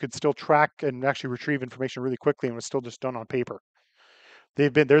 where they could still track and actually retrieve information really quickly and was still just done on paper.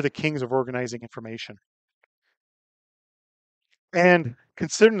 They're the kings of organizing information. And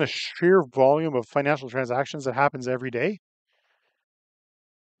considering the sheer volume of financial transactions that happens every day,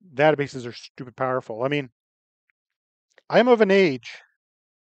 databases are stupid powerful. I mean, I'm of an age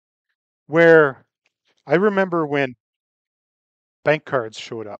where I remember when bank cards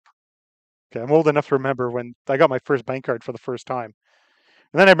showed up. Okay, I'm old enough to remember when I got my first bank card for the first time.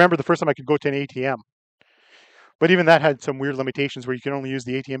 And then I remember the first time I could go to an ATM. But even that had some weird limitations where you can only use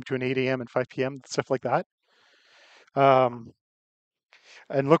the ATM between 8 a.m. and 5 p.m., stuff like that. Um,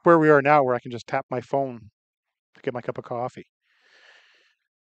 and look where we are now, where I can just tap my phone to get my cup of coffee.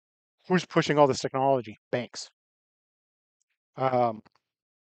 Who's pushing all this technology? Banks. Um,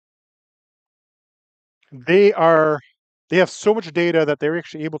 they are they have so much data that they're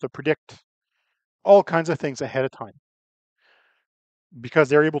actually able to predict all kinds of things ahead of time because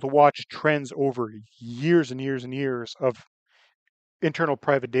they're able to watch trends over years and years and years of internal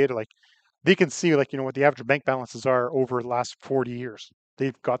private data. Like they can see what the average bank balances are over the last 40 years.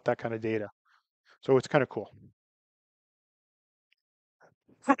 They've got that kind of data. So it's kind of cool.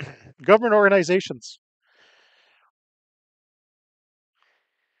 Government organizations.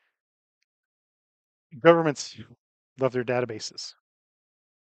 Governments love their databases.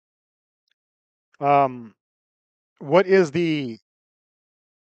 Um, what is the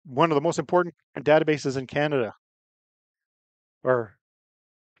one of the most important databases in Canada, or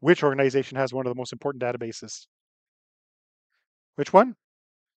which organization has one of the most important databases? Which one?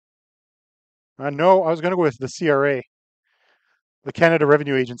 No, I was going to go with the CRA, the Canada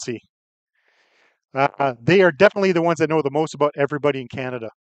Revenue Agency. They are definitely the ones that know the most about everybody in Canada.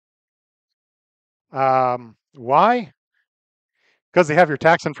 Why? Because they have your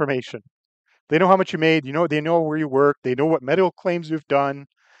tax information. They know how much you made. They know where you work. They know what medical claims you've done.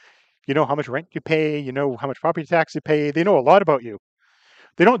 You know how much rent you pay. You know how much property tax you pay. They know a lot about you.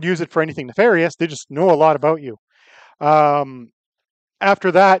 They don't use it for anything nefarious. They just know a lot about you. Um,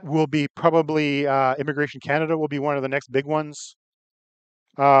 After that will be probably Immigration Canada will be one of the next big ones.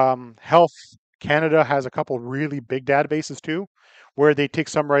 Health Canada has a couple really big databases too, where they take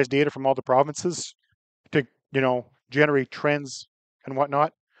summarized data from all the provinces to generate trends and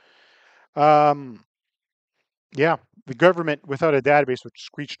whatnot. Um, yeah, the government without a database would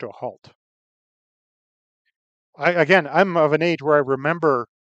screech to a halt. I'm of an age where I remember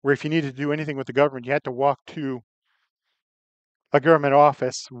where if you needed to do anything with the government, you had to walk to a government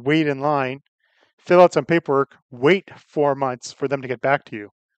office, wait in line, fill out some paperwork, wait 4 months for them to get back to you.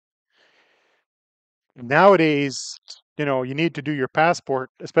 Nowadays, you need to do your passport,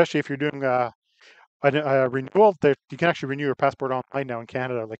 especially if you're doing a renewal. That you can actually renew your passport online now in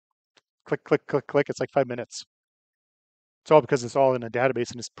Canada. Like click, click, click, click. It's like 5 minutes. It's all because it's all in a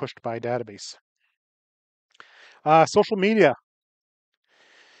database and it's pushed by a database. Social media.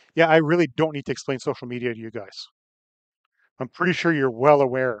 Yeah, I really don't need to explain social media to you guys. I'm pretty sure you're well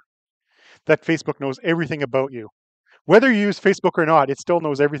aware that Facebook knows everything about you. Whether you use Facebook or not, it still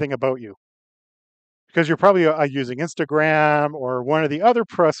knows everything about you because you're probably using Instagram or one of the other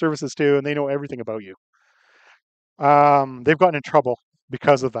pro services too, and they know everything about you. They've gotten in trouble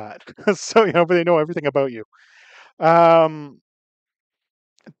because of that. So, but they know everything about you. Um,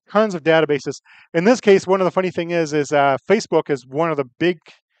 Tons of databases. In this case, one of the funny thing is Facebook is one of the big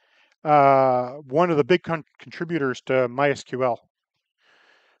contributors to MySQL,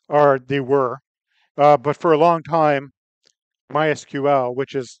 or they were. But for a long time, MySQL,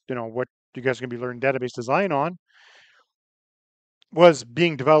 which is what you guys are going to be learning database design on, was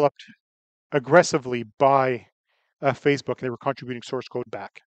being developed aggressively by Facebook. They were contributing source code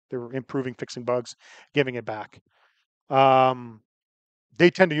back. They were improving, fixing bugs, giving it back. Um, they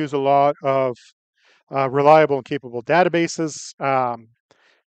tend to use a lot of reliable and capable databases.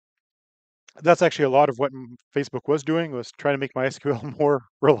 That's actually a lot of what Facebook was doing, was trying to make MySQL more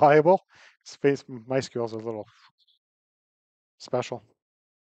reliable. MySQL is a little special.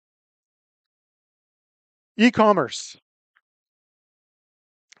 E-commerce.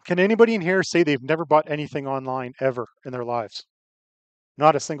 Can anybody in here say they've never bought anything online ever in their lives?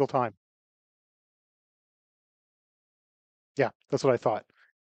 Not a single time. Yeah, that's what I thought.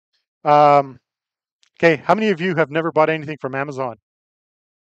 Um, okay, how many of you have never bought anything from Amazon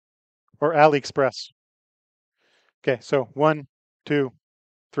or AliExpress? Okay, so 1, 2,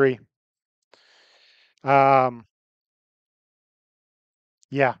 3. Um,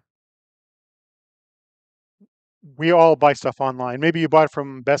 yeah, we all buy stuff online. Maybe you bought it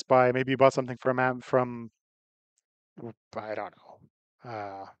from Best Buy. Maybe you bought something from I don't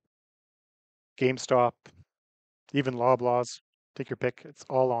know, GameStop, even Loblaws. Take your pick. It's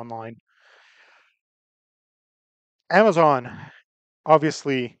all online. Amazon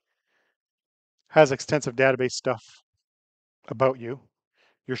obviously has extensive database stuff about you,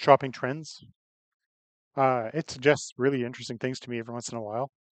 your shopping trends. It suggests really interesting things to me every once in a while.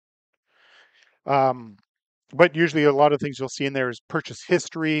 Um, but usually a lot of things you'll see in there is purchase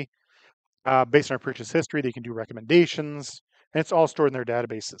history. Based on our purchase history, they can do recommendations, and it's all stored in their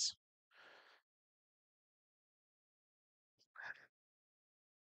databases.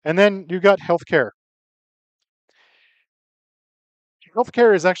 And then you got healthcare.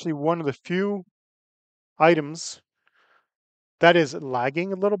 Healthcare is actually one of the few items that is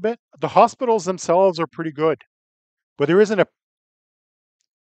lagging a little bit. The hospitals themselves are pretty good, but there isn't a,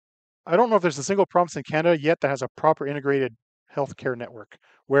 I don't know if there's a single province in Canada yet that has a proper integrated healthcare network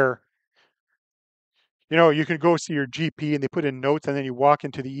where, you can go see your GP and they put in notes and then you walk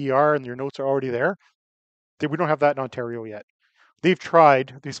into the ER and your notes are already there. We don't have that in Ontario yet. They've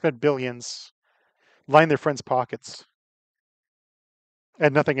tried, they spent billions, lined their friends' pockets,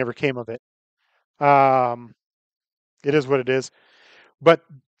 and nothing ever came of it. Um, it is what it is. But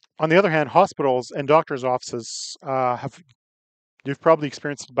on the other hand, hospitals and doctors' offices you've probably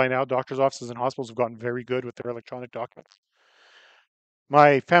experienced it by now. Doctors' offices and hospitals have gotten very good with their electronic documents.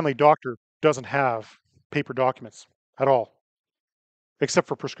 My family doctor doesn't have paper documents at all, except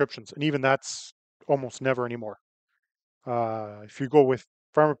for prescriptions, and even that's almost never anymore. If you go with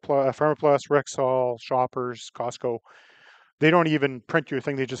PharmaPlus, Rexall, Shoppers, Costco, they don't even print you a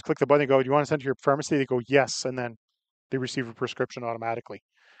thing. They just click the button and go, "Do you want to send to your pharmacy?" They go, "Yes," and then they receive a prescription automatically.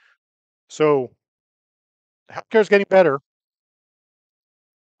 So healthcare is getting better.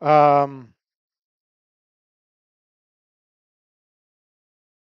 Um,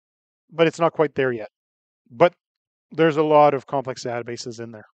 but it's not quite there yet. But there's a lot of complex databases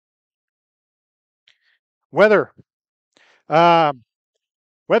in there. Weather, um,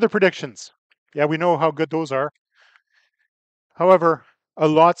 weather predictions. Yeah, we know how good those are. However,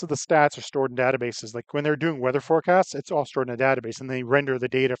 lots of the stats are stored in databases. Like when they're doing weather forecasts, it's all stored in a database, and they render the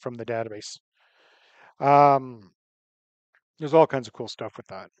data from the database. Um, there's all kinds of cool stuff with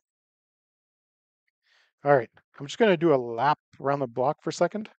that. All right, I'm just going to do a lap around the block for a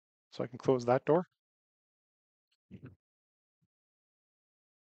second so I can close that door.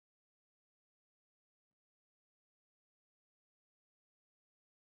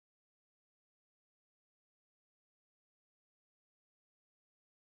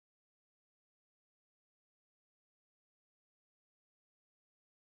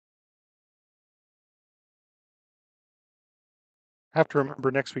 I have to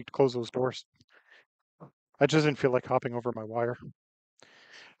remember next week to close those doors. I just didn't feel like hopping over my wire.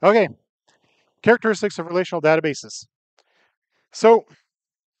 Okay, characteristics of relational databases. So,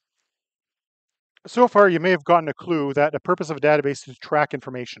 so far you may have gotten a clue that the purpose of a database is to track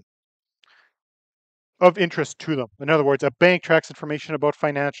information of interest to them. In other words, a bank tracks information about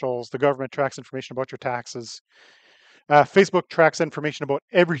financials, the government tracks information about your taxes, Facebook tracks information about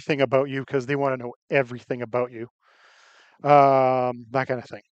everything about you because they want to know everything about you, that kind of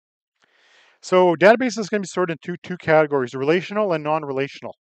thing. So databases can be sorted into two categories, relational and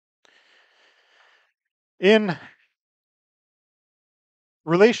non-relational. In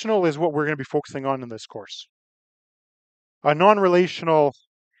relational is what we're going to be focusing on in this course. A non-relational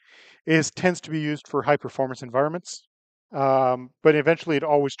tends to be used for high performance environments, but eventually it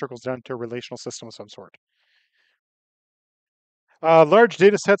always trickles down to a relational system of some sort. Large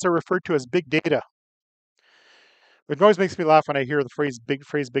data sets are referred to as big data. It always makes me laugh when I hear the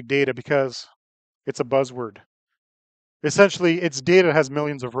phrase big data because it's a buzzword. Essentially, it's data that has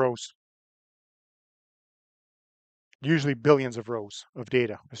millions of rows, usually billions of rows of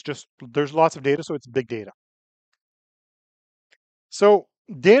data. It's just there's lots of data, so it's big data. So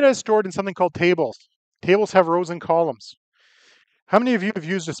data is stored in something called tables. Tables have rows and columns. How many of you have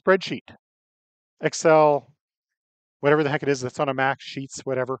used a spreadsheet? Excel, whatever the heck it is that's on a Mac, Sheets,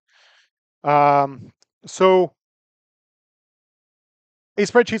 whatever. Um, so a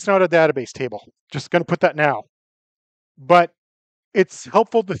spreadsheet's not a database table. Just going to put that now. But it's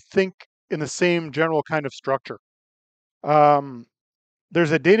helpful to think in the same general kind of structure. Um,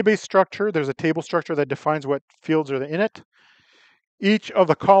 there's a database structure, there's a table structure that defines what fields are in it. Each of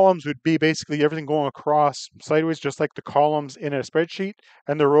the columns would be basically everything going across sideways, just like the columns in a spreadsheet,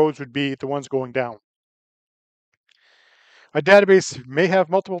 and the rows would be the ones going down. A database may have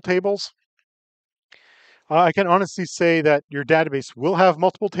multiple tables. I can honestly say that your database will have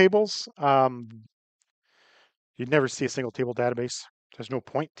multiple tables. You'd never see a single table database. There's no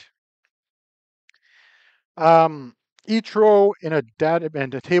point. Um, each row in a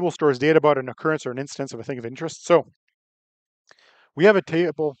table stores data about an occurrence or an instance of a thing of interest. So we have a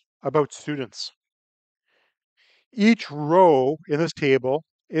table about students. Each row in this table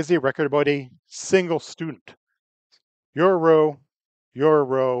is a record about a single student. Your row, your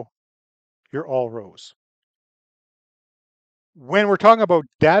row, your all rows. When we're talking about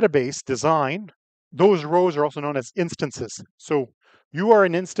database design, those rows are also known as instances. So you are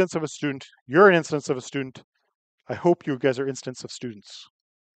an instance of a student, you're an instance of a student. I hope you guys are instance of students.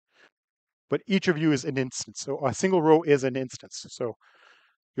 But each of you is an instance. So a single row is an instance. So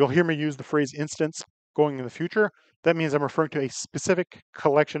you'll hear me use the phrase instance going in the future. That means I'm referring to a specific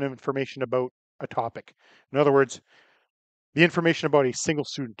collection of information about a topic. In other words, the information about a single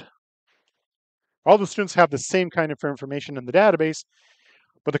student. All the students have the same kind of information in the database,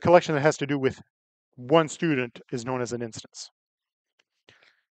 but the collection that has to do with one student is known as an instance.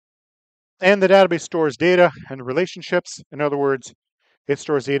 And the database stores data and relationships. In other words, it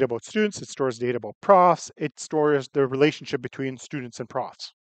stores data about students, it stores data about profs, it stores the relationship between students and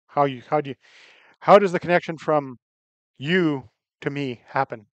profs. How does the connection from you to me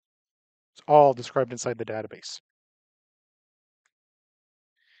happen? It's all described inside the database.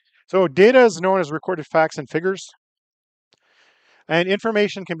 So data is known as recorded facts and figures. And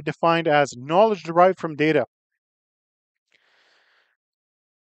information can be defined as knowledge derived from data.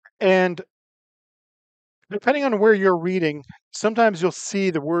 And Depending on where you're reading, sometimes you'll see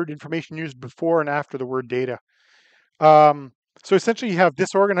the word information used before and after the word data. Um, so essentially, you have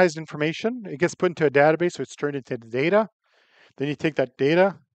disorganized information. It gets put into a database, so it's turned into data. Then you take that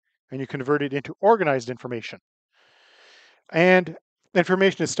data and you convert it into organized information. And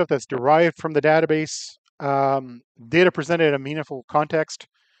information is stuff that's derived from the database, data presented in a meaningful context.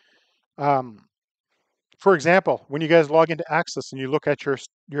 Um, for example, when you guys log into Access and you look at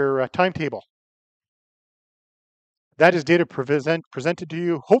your timetable, that is data presented to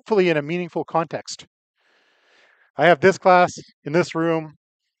you, hopefully in a meaningful context. I have this class in this room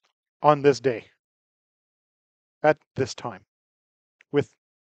on this day at this time with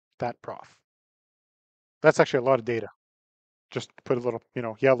that prof. That's actually a lot of data. Just put a little,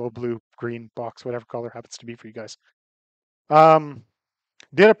 yellow, blue, green box, whatever color happens to be for you guys. Um,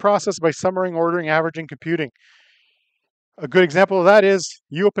 Data processed by summarizing, ordering, averaging, computing. A good example of that is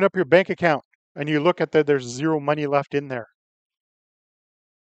you open up your bank account and you look at that there's zero money left in there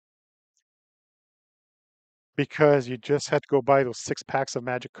because you just had to go buy those 6 packs of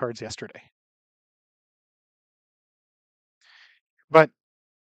magic cards yesterday. But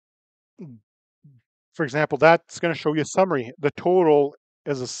for example, that's going to show you a summary. The total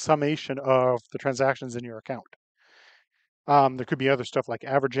is a summation of the transactions in your account. There could be other stuff like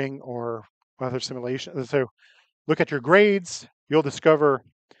averaging or other simulations. So look at your grades. You'll discover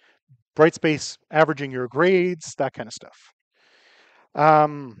Brightspace averaging your grades, that kind of stuff.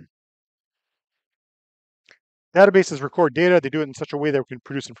 Databases record data. They do it in such a way that we can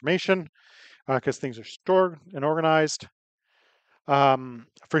produce information because things are stored and organized. For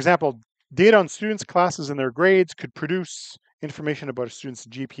example, data on students' classes and their grades could produce information about a student's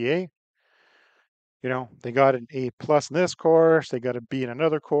GPA. They got an A plus in this course, they got a B in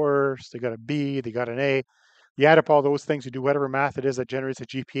another course, they got a B, they got an A. You add up all those things, you do whatever math it is that generates a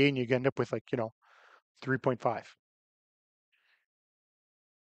GPA, and you end up with 3.5.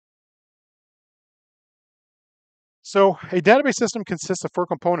 So a database system consists of 4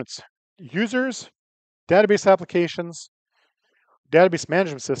 components: users, database applications, database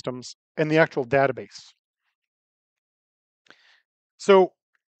management systems, and the actual database. So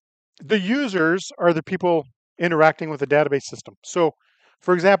the users are the people interacting with the database system. So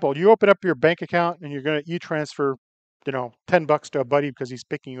for example, you open up your bank account and you're going to e-transfer, $10 to a buddy because he's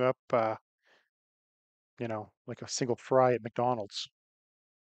picking you up, like a single fry at McDonald's,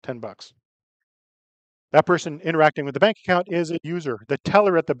 $10. That person interacting with the bank account is a user. The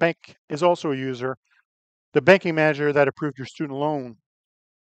teller at the bank is also a user. The banking manager that approved your student loan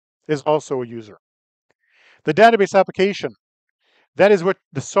is also a user. The database application, that is what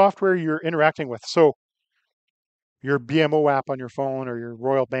the software you're interacting with. So your BMO app on your phone or your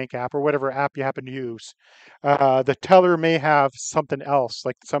Royal Bank app or whatever app you happen to use. The teller may have something else,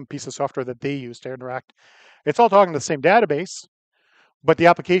 like some piece of software that they use to interact. It's all talking to the same database, but the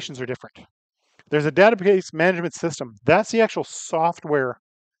applications are different. There's a database management system. That's the actual software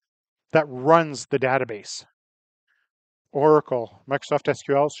that runs the database. Oracle, Microsoft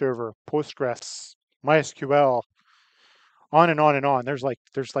SQL Server, Postgres, MySQL, on and on and on. There's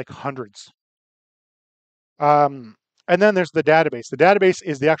like hundreds. And then there's the database. The database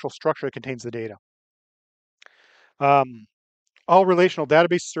is the actual structure that contains the data. Um, all relational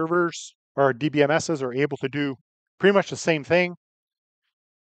database servers or DBMSs are able to do pretty much the same thing,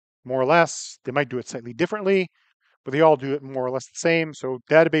 more or less. They might do it slightly differently, but they all do it more or less the same. So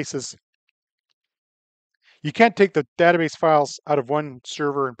databases, you can't take the database files out of one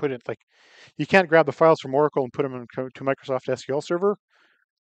server and put it you can't grab the files from Oracle and put them into Microsoft SQL Server.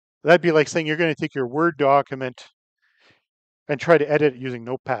 That'd be like saying you're going to take your Word document and try to edit it using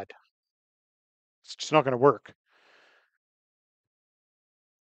Notepad. It's just not going to work.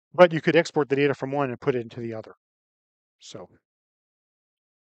 But you could export the data from one and put it into the other. So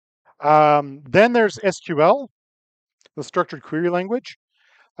then there's SQL, the structured query language.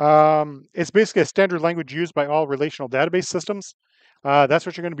 It's basically a standard language used by all relational database systems. That's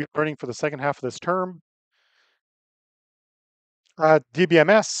what you're going to be learning for the second half of this term.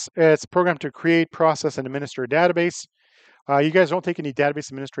 DBMS, it's programmed to create, process, and administer a database. You guys don't take any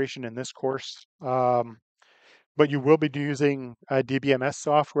database administration in this course, but you will be using DBMS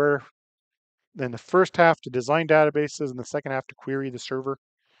software in the first half to design databases and the second half to query the server.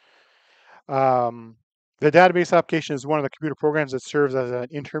 The database application is one of the computer programs that serves as an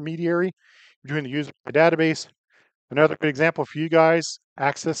intermediary between the user and the database. Another good example for you guys,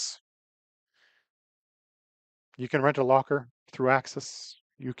 Access. You can rent a locker through Access.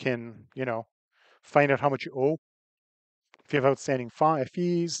 You can, find out how much you owe, if you have outstanding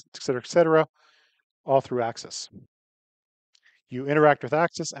fees, et cetera, all through Access. You interact with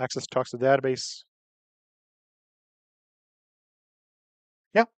Access. Access talks to the database.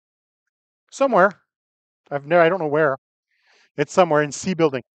 somewhere. I don't know where. It's somewhere in C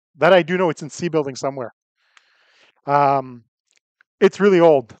building. That I do know it's in C building somewhere. Um, it's really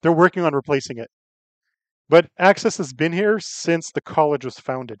old. They're working on replacing it. But Access has been here since the college was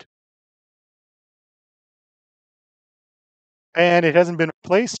founded. And it hasn't been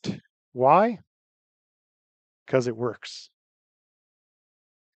replaced. Why? Because it works.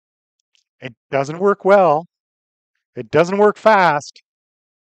 It doesn't work well. It doesn't work fast,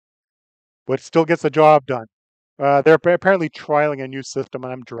 but it still gets the job done. They're apparently trialing a new system,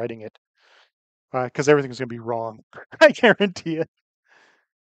 and I'm dreading it because everything's going to be wrong. I guarantee it.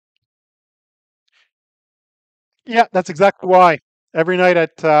 Yeah, that's exactly why. Every night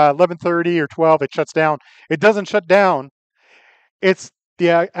at 11:30 or 12, it shuts down. It doesn't shut down. It's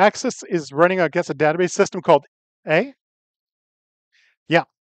the Access is running against a database system called A. Yeah,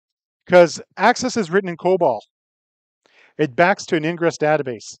 because Access is written in COBOL. It backs to an Ingress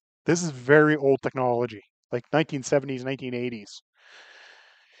database. This is very old technology, like 1970s, 1980s.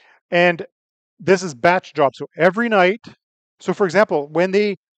 And this is batch job. So every night, so for example,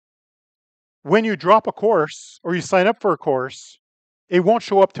 when you drop a course or you sign up for a course, it won't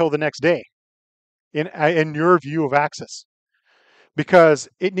show up till the next day in your view of Access because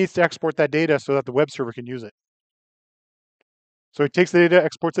it needs to export that data so that the web server can use it. So it takes the data,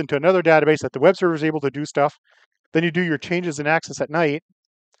 exports into another database that the web server is able to do stuff. Then you do your changes in Access at night,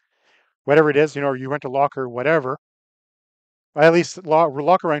 whatever it is, or you rent a locker, whatever. At least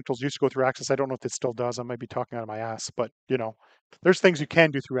locker rentals used to go through Access. I don't know if it still does. I might be talking out of my ass, but there's things you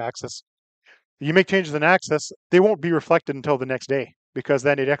can do through Access. You make changes in Access, they won't be reflected until the next day because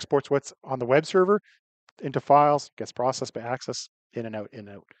then it exports what's on the web server into files, gets processed by Access, in and out, in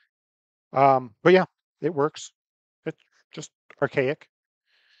and out. But yeah, it works. It's just archaic.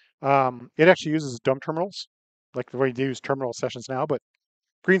 It actually uses dumb terminals, like the way they use terminal sessions now, but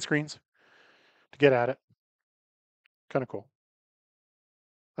green screens to get at it. Kind of cool.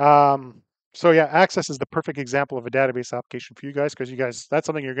 So yeah, Access is the perfect example of a database application for you guys because that's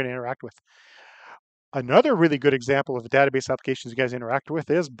something you're going to interact with. Another really good example of the database applications you guys interact with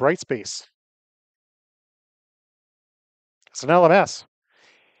is Brightspace. It's an LMS.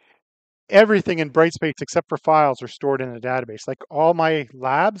 Everything in Brightspace except for files are stored in a database. Like all my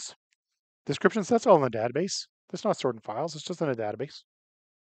labs descriptions, that's all in the database. It's not stored in files, it's just in a database.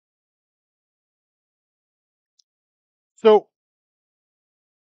 So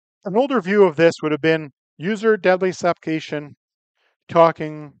an older view of this would have been user database application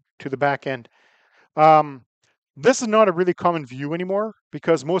talking to the backend. This is not a really common view anymore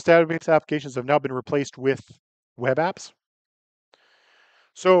because most database applications have now been replaced with web apps.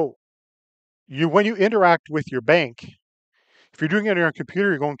 So when you interact with your bank, if you're doing it on your computer,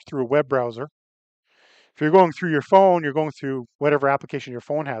 you're going through a web browser. If you're going through your phone, you're going through whatever application your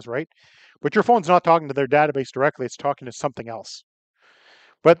phone has, right? But your phone's not talking to their database directly, it's talking to something else.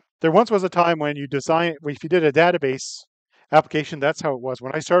 But there once was a time when if you did a database application, that's how it was.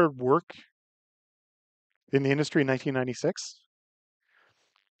 When I started work in the industry in 1996,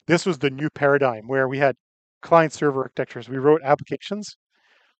 this was the new paradigm where we had client server architectures. We wrote applications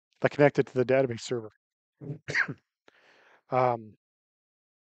that connected to the database server. Um,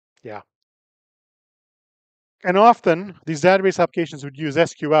 yeah. And often these database applications would use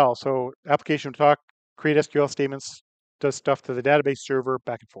SQL. So application would create SQL statements, does stuff to the database server,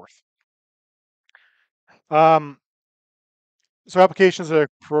 back and forth. So applications are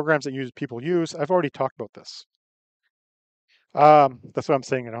programs that people use. I've already talked about this. That's what I'm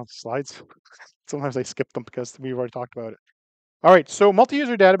saying on the slides. Sometimes I skip them because we've already talked about it. All right, so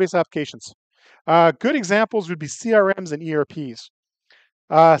multi-user database applications. Good examples would be CRMs and ERPs.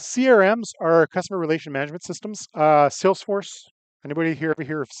 CRMs are customer relation management systems. Salesforce. Anybody here ever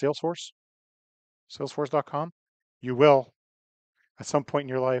hear of Salesforce? Salesforce.com? You will at some point in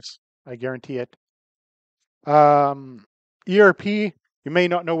your lives. I guarantee it. ERP. You may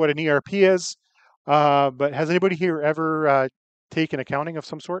not know what an ERP is, but has anybody here ever taken accounting of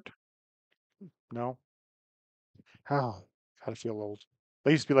some sort? No. Oh, gotta feel old.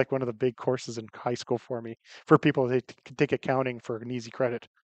 That used to be like one of the big courses in high school for me, for people that could take accounting for an easy credit.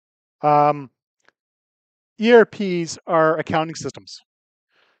 Um, ERPs are accounting systems.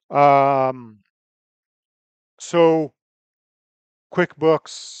 Um, so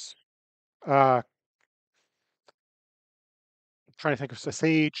QuickBooks, trying to think of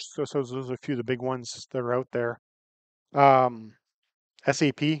Sage. So those are a few of the big ones that are out there. Um,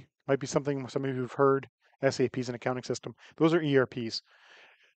 SAP might be something some of you have heard. SAP is an accounting system. Those are ERPs.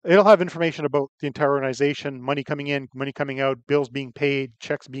 It'll have information about the entire organization, money coming in, money coming out, bills being paid,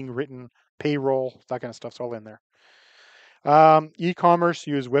 checks being written, payroll, that kind of stuff's all in there. E-commerce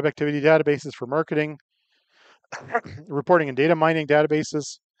use web activity databases for marketing, reporting and data mining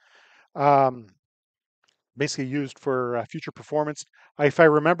databases, um, basically used for future performance. If I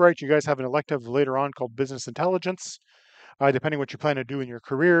remember right, you guys have an elective later on called business intelligence. Depending what you plan to do in your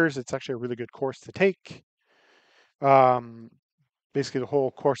careers, it's actually a really good course to take. Um, Basically, the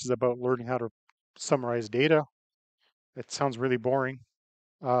whole course is about learning how to summarize data. It sounds really boring.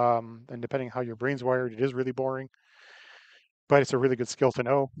 And depending how your brain's wired, it is really boring, but it's a really good skill to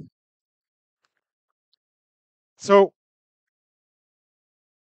know. So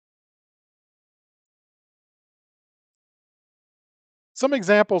some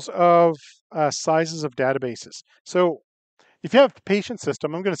examples of sizes of databases. So if you have patient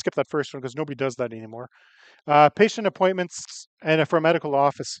system, I'm going to skip that first one because nobody does that anymore. Patient appointments and for a medical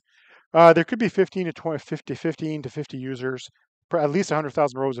office, there could be 15 to 20, 50, 15 to 50 users, at least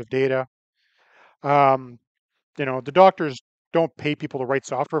 100,000 rows of data. Um, the doctors don't pay people to write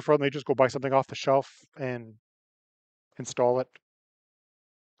software for them. They just go buy something off the shelf and install it.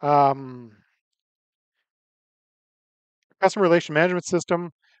 Um, Customer relation management system,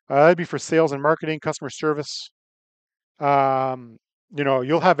 that'd be for sales and marketing, customer service. Um,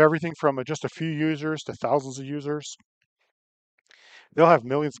 you'll have everything from just a few users to thousands of users. They'll have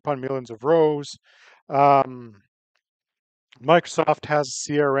millions upon millions of rows. Um, Microsoft has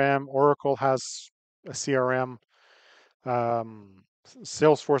CRM. Oracle has a CRM.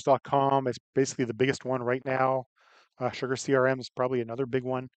 Salesforce.com is basically the biggest one right now. Sugar CRM is probably another big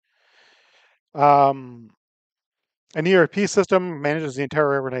one. Um, an ERP system manages the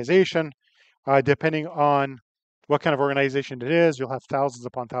entire organization. Depending on what kind of organization it is, you'll have thousands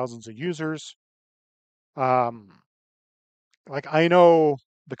upon thousands of users. Um, like I know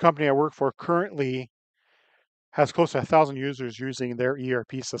the company I work for currently has close to 1,000 users using their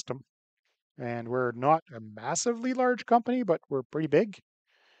ERP system. And we're not a massively large company, but we're pretty big.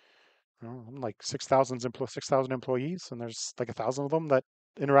 I'm like 6,000 employees, and there's like 1,000 of them that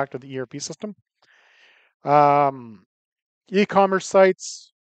interact with the ERP system. Um, E-commerce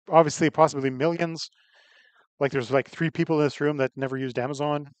sites, obviously, possibly millions. Like there's like 3 people in this room that never used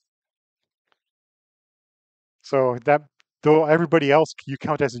Amazon. So that though everybody else you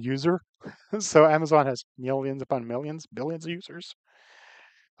count as a user. So Amazon has millions upon millions, billions of users,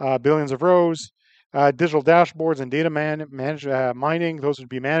 billions of rows. Digital dashboards and data mining, those would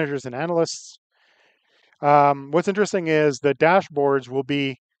be managers and analysts. What's interesting is the dashboards will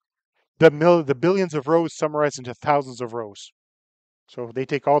be the billions of rows summarized into thousands of rows. So they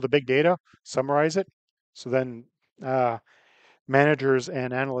take all the big data, summarize it, so then uh, managers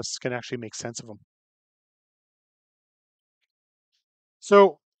and analysts can actually make sense of them.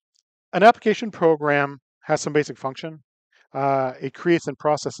 So an application program has some basic function. It creates and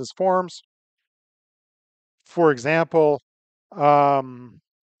processes forms. For example, how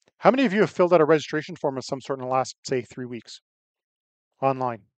many of you have filled out a registration form of some sort in the last, say, 3 weeks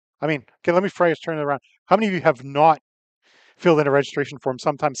online? I mean, okay, let me turn it around. How many of you have not filled in a registration form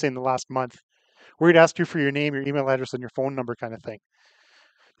sometime, say, in the last month, where it asks you for your name, your email address, and your phone number kind of thing?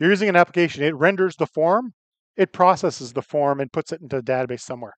 You're using an application. It renders the form, it processes the form, and puts it into a database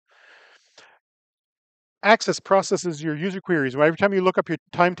somewhere. Access processes your user queries. Every time you look up your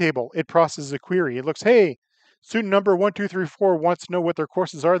timetable, it processes a query. It looks, hey, student number 1234 wants to know what their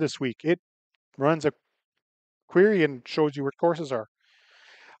courses are this week. It runs a query and shows you what courses are.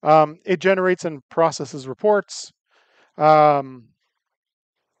 It generates and processes reports,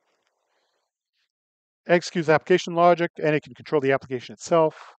 executes application logic, and it can control the application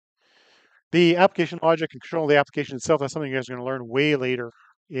itself. The application logic and control the application itself, that's something you guys are going to learn way later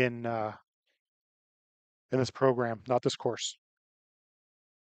in this program, not this course.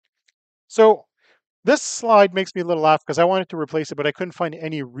 So this slide makes me a little laugh because I wanted to replace it, but I couldn't find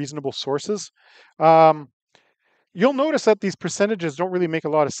any reasonable sources. Um, you'll notice that these percentages don't really make a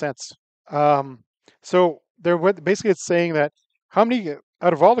lot of sense. So they're basically it's saying that how many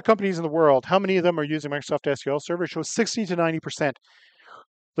out of all the companies in the world, how many of them are using Microsoft SQL Server? It shows 60 to 90%.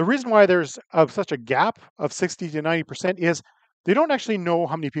 The reason why there's such a gap of 60 to 90% is they don't actually know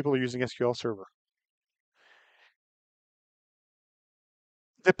how many people are using SQL Server.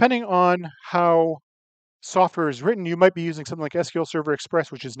 Depending on how software is written, you might be using something like SQL Server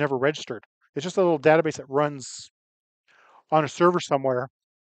Express, which is never registered. It's just a little database that runs on a server somewhere,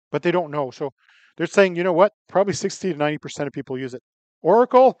 but they don't know. So they're saying, you know what? Probably 60 to 90% of people use it.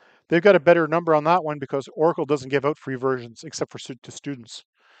 Oracle, they've got a better number on that one because Oracle doesn't give out free versions except for to students.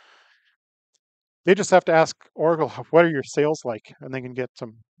 They just have to ask Oracle, what are your sales like? And they can get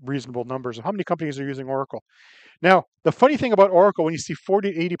some reasonable numbers of how many companies are using Oracle. Now, the funny thing about Oracle, when you see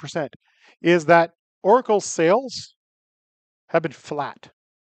 40 to 80%, is that Oracle's sales have been flat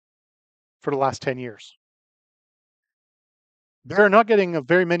for the last 10 years. They're not getting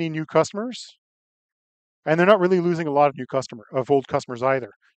very many new customers, and they're not really losing a lot of old customers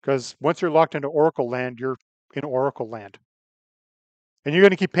either. Because once you're locked into Oracle land, you're in Oracle land. And you're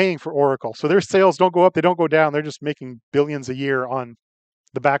going to keep paying for Oracle. So their sales don't go up, they don't go down. They're just making billions a year on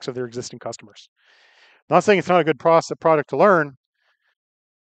the backs of their existing customers. Not saying it's not a good product to learn.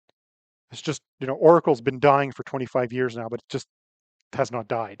 It's just, Oracle's been dying for 25 years now, but it just has not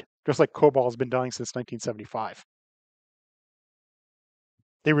died. Just like COBOL has been dying since 1975.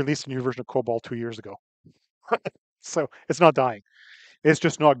 They released a new version of COBOL 2 years ago. So it's not dying. It's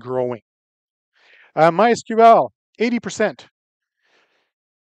just not growing. MySQL, 80%.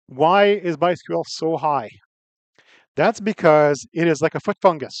 Why is MySQL so high? That's because it is like a foot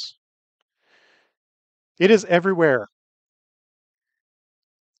fungus. It is everywhere.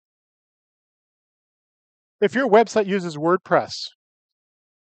 If your website uses WordPress,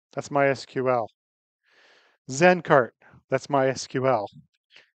 that's MySQL. Zencart, that's MySQL.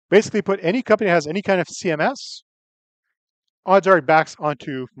 Basically, put any company that has any kind of CMS, odds are it backs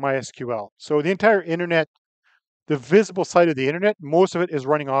onto MySQL. So the entire internet, the visible side of the internet, most of it is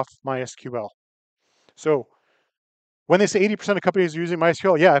running off MySQL. So when they say 80% of companies are using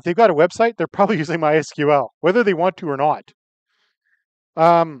MySQL, yeah, if they've got a website, they're probably using MySQL, whether they want to or not.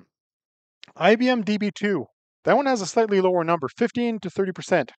 IBM DB2, that one has a slightly lower number, 15 to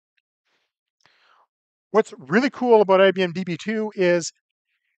 30%. What's really cool about IBM DB2 is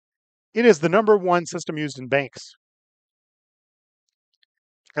it is the number one system used in banks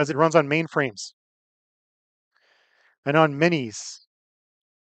because it runs on mainframes and on minis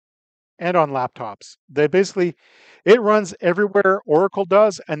and on laptops. It runs everywhere Oracle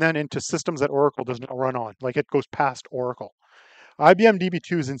does and then into systems that Oracle does not run on. Like it goes past Oracle. IBM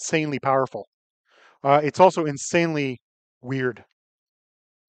DB2 is insanely powerful. It's also insanely weird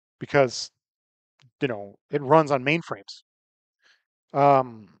because, it runs on mainframes.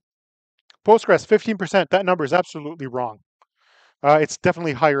 Postgres, 15%. That number is absolutely wrong. It's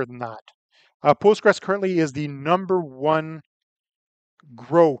definitely higher than that. Postgres currently is the number one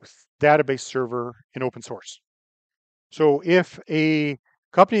growth database server in open source. So if a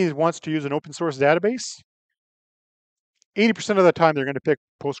company wants to use an open source database, 80% of the time they're going to pick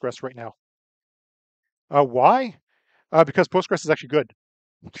Postgres right now. Why? Because Postgres is actually good.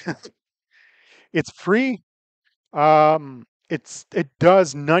 It's free. It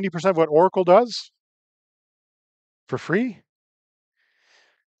does 90% of what Oracle does for free.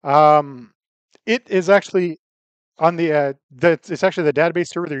 It is actually on it's actually the database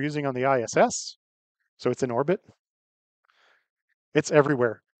server they're using on the ISS. So it's in orbit. It's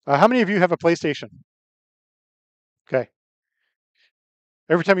everywhere. How many of you have a PlayStation? Okay.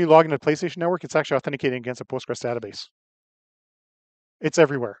 Every time you log into the PlayStation Network, it's actually authenticating against a Postgres database. It's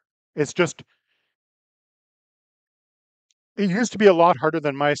everywhere. It's just, it used to be a lot harder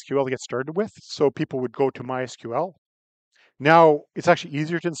than MySQL to get started with. So people would go to MySQL. Now it's actually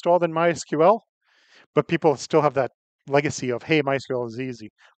easier to install than MySQL, but people still have that legacy of, hey, MySQL is easy.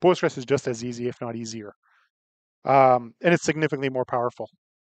 Postgres is just as easy, if not easier. And it's significantly more powerful.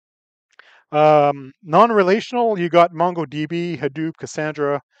 Non-relational, you got MongoDB, Hadoop,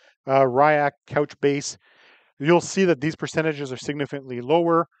 Cassandra, Riak, Couchbase. You'll see that these percentages are significantly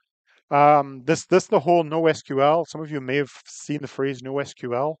lower. This the whole NoSQL. Some of you may have seen the phrase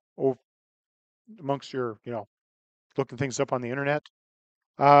NoSQL amongst your, looking things up on the internet.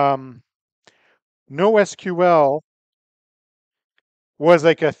 NoSQL was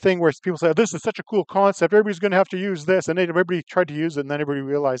like a thing where people said, this is such a cool concept, everybody's going to have to use this, and everybody tried to use it, and then everybody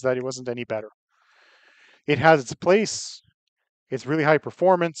realized that it wasn't any better. It has its place, it's really high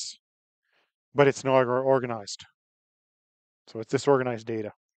performance, but it's not organized. So it's disorganized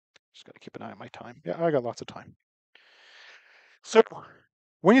data. Just got to keep an eye on my time. Yeah, I got lots of time. So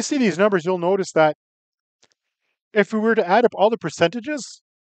when you see these numbers, you'll notice that if we were to add up all the percentages,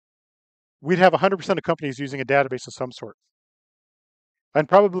 we'd have 100% of companies using a database of some sort, and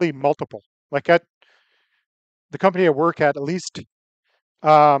probably multiple. Like at the company I work at least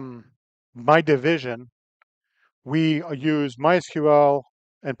my division, we use MySQL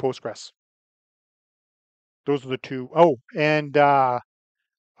and Postgres. Those are the two. Oh, and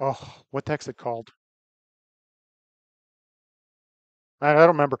what the heck's it called? I don't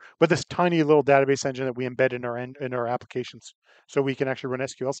remember, but this tiny little database engine that we embed in our applications, so we can actually run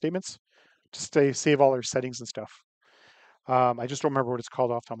SQL statements, just to save all our settings and stuff. I just don't remember what it's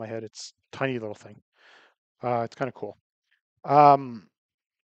called off the top of my head. It's a tiny little thing. It's kind of cool.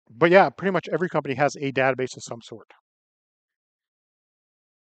 But yeah, pretty much every company has a database of some sort.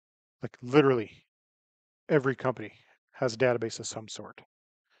 Like literally every company has a database of some sort.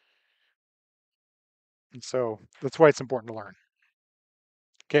 And so that's why it's important to learn.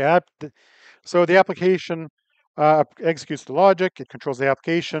 Okay, so the application executes the logic, it controls the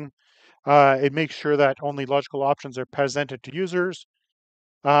application, it makes sure that only logical options are presented to users,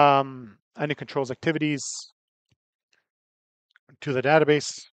 and it controls activities to the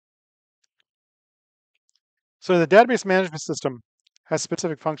database. So the database management system has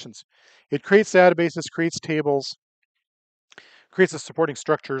specific functions. It creates databases, creates tables, creates the supporting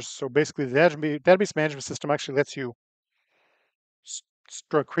structures. So basically, the database management system actually lets you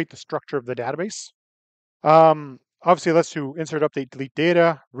create the structure of the database. Obviously, it lets you insert, update, delete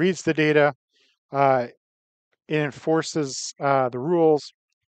data, reads the data, it enforces the rules,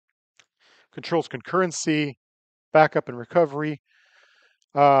 controls concurrency, backup and recovery.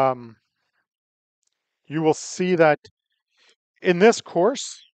 Um, you will see that in this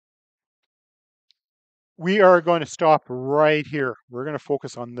course, we are going to stop right here. We're going to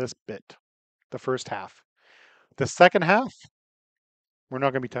focus on this bit, the first half. The second half, we're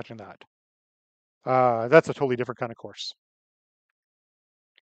not going to be touching that. That's a totally different kind of course.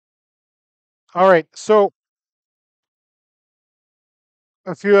 All right, so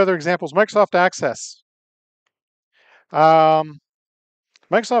a few other examples. Microsoft Access. Um,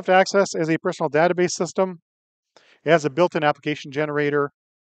 Microsoft Access is a personal database system. It has a built-in application generator.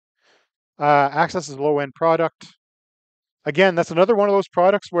 Access is a low-end product. Again, that's another one of those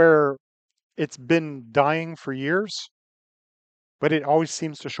products where it's been dying for years, but it always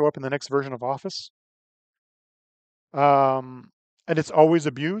seems to show up in the next version of Office. And it's always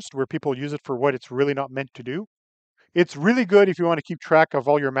abused where people use it for what it's really not meant to do. It's really good if you want to keep track of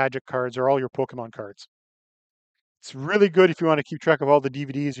all your Magic cards or all your Pokemon cards. It's really good if you want to keep track of all the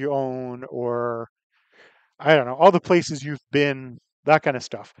DVDs you own or, I don't know, all the places you've been, that kind of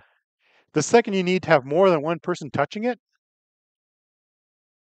stuff. The second you need to have more than one person touching it,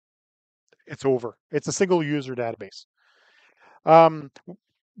 it's over. It's a single user database.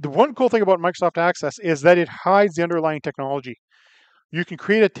 The one cool thing about Microsoft Access is that it hides the underlying technology. You can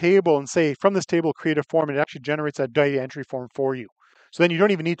create a table and say, from this table, create a form, and it actually generates that data entry form for you. So then you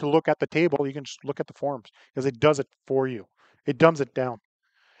don't even need to look at the table. You can just look at the forms because it does it for you. It dumbs it down.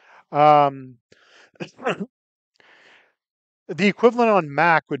 Um, the equivalent on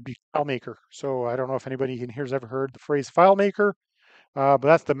Mac would be FileMaker. So I don't know if anybody in here has ever heard the phrase FileMaker, but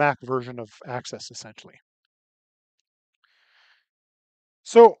that's the Mac version of Access, essentially.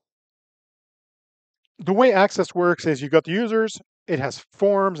 So the way Access works is you've got the users, it has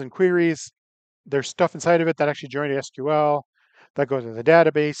forms and queries. There's stuff inside of it that actually generate SQL that goes to the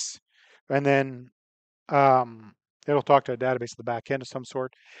database, and then it'll talk to a database at the back end of some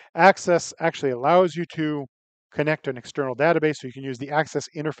sort. Access actually allows you to connect to an external database, so you can use the Access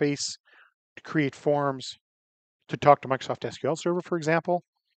interface to create forms to talk to Microsoft SQL Server, for example.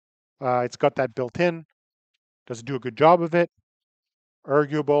 It's got that built in. Does it do a good job of it?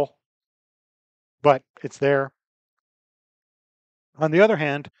 Arguable, but it's there. On the other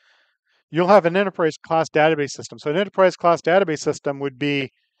hand, you'll have an enterprise class database system. So an enterprise class database system would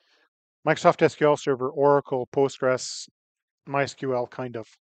be Microsoft SQL Server, Oracle, Postgres, MySQL, kind of.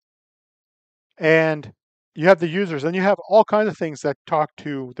 And you have the users, and you have all kinds of things that talk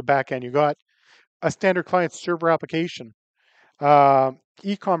to the back end. You got a standard client server application,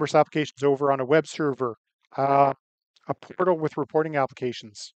 e-commerce applications over on a web server, a portal with reporting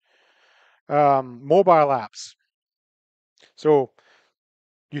applications, mobile apps. So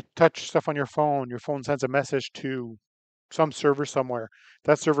you touch stuff on your phone sends a message to some server somewhere.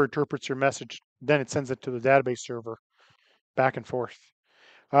 That server interprets your message, then it sends it to the database server, back and forth.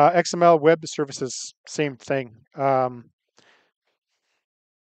 XML web services, same thing.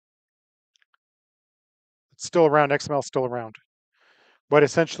 It's still around, XML is still around. But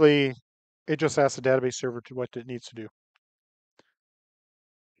essentially, it just asks the database server to what it needs to do.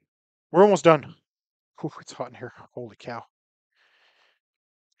 We're almost done. Ooh, it's hot in here. Holy cow.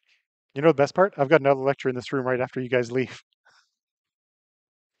 You know the best part? I've got another lecture in this room right after you guys leave.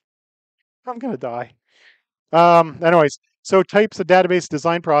 I'm going to die. Anyways, so types of database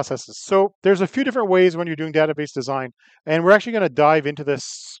design processes. So there's a few different ways when you're doing database design, and we're actually going to dive into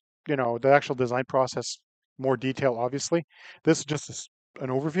this, the actual design process more detail, obviously. This is just an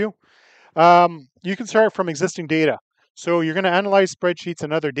overview. You can start from existing data. So you're going to analyze spreadsheets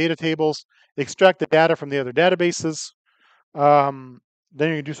and other data tables, extract the data from the other databases. Then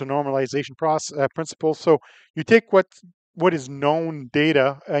you can do some normalization principles. So you take what is known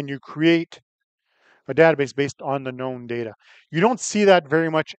data and you create a database based on the known data. You don't see that very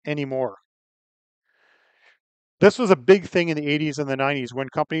much anymore. This was a big thing in the 80s and the 90s when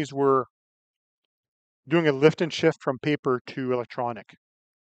companies were doing a lift and shift from paper to electronic.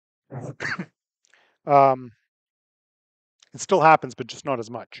 Um, it still happens, but just not as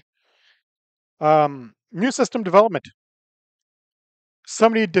much. New system development.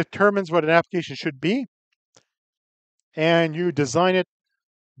 Somebody determines what an application should be, and you design it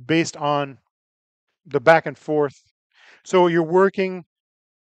based on the back and forth. So you're working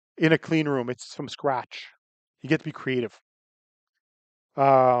in a clean room. It's from scratch. You get to be creative.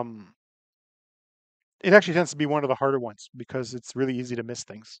 Um, it actually tends to be one of the harder ones because it's really easy to miss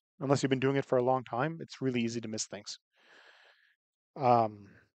things. Unless you've been doing it for a long time, it's really easy to miss things. Um,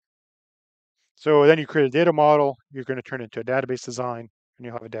 so then you create a data model. You're going to turn it into a database design, and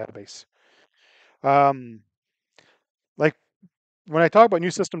you'll have a database. Um, like when I talk about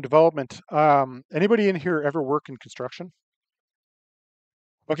new system development, anybody in here ever work in construction?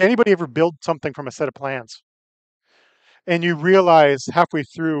 Okay, anybody ever build something from a set of plans? And you realize halfway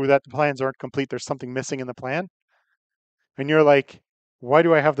through that the plans aren't complete, there's something missing in the plan. And you're like, why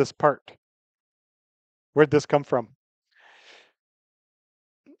do I have this part? Where'd this come from?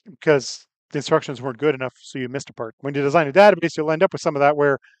 Because the instructions weren't good enough, so you missed a part. When you design a database, you'll end up with some of that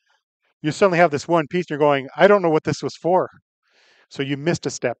where you suddenly have this one piece and you're going, I don't know what this was for. So you missed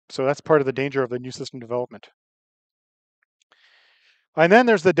a step. So that's part of the danger of the new system development. And then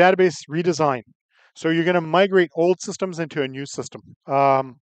there's the database redesign. So you're going to migrate old systems into a new system.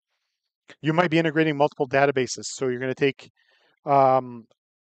 You might be integrating multiple databases. So you're going to take um,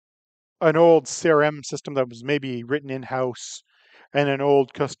 an old CRM system that was maybe written in-house and an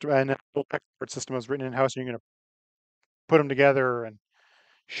old export system that was written in-house, and you're going to put them together and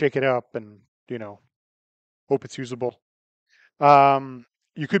shake it up and, hope it's usable.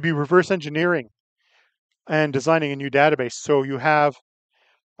 You could be reverse engineering and designing a new database. So you have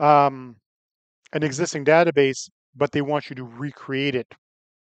an existing database, but they want you to recreate it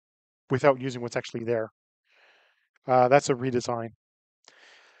without using what's actually there. That's a redesign.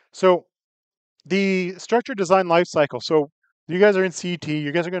 So the structured design lifecycle. So you guys are in CT.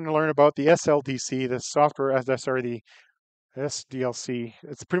 You guys are going to learn about the SLDC, the software, the SDLC.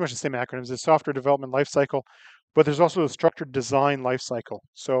 It's pretty much the same acronyms. The software development lifecycle, but there's also the structured design lifecycle.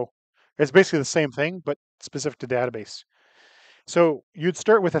 So it's basically the same thing, but specific to database. So you'd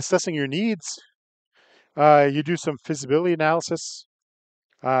start with assessing your needs. You do some feasibility analysis.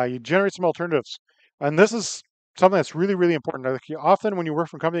 You generate some alternatives. And this is something that's really, really important. Like often when you work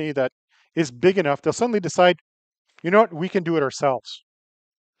for a company that is big enough, they'll suddenly decide, you know what, we can do it ourselves.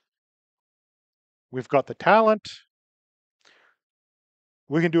 We've got the talent.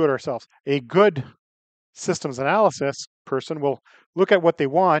 We can do it ourselves. A good systems analysis person will look at what they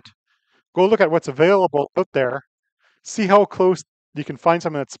want, go look at what's available out there, see how close you can find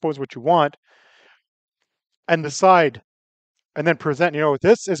something that supports what you want, and decide, and then present,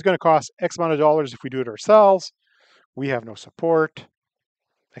 this is going to cost X amount of dollars if we do it ourselves. We have no support,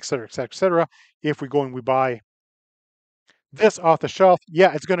 et cetera, et cetera, et cetera. If we go and we buy this off the shelf,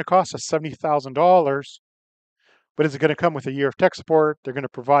 yeah, it's going to cost us $70,000, but is it going to come with a year of tech support? They're going to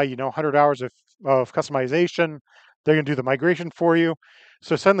provide, 100 hours of customization. They're going to do the migration for you.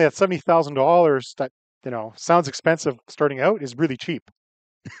 So suddenly that $70,000 that, sounds expensive starting out is really cheap.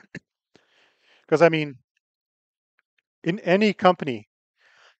 Because I mean, in any company,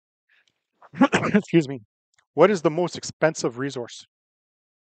 excuse me, what is the most expensive resource?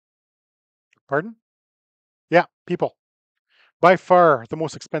 Pardon? Yeah, people. By far the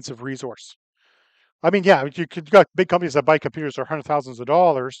most expensive resource. I mean, yeah, you got big companies that buy computers for hundred thousands of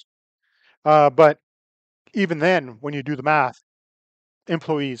dollars, but even then, when you do the math,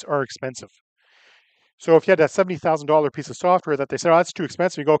 employees are expensive. So if you had that $70,000 piece of software that they said, oh, that's too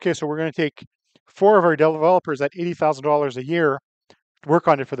expensive, you go, okay, so we're going to take 4 of our developers at $80,000 a year, work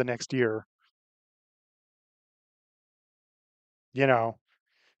on it for the next year.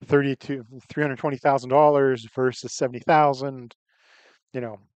 30 to $320,000 versus 70,000.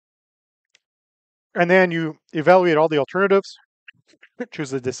 And then you evaluate all the alternatives,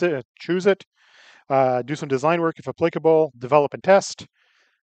 choose it, do some design work if applicable, develop and test,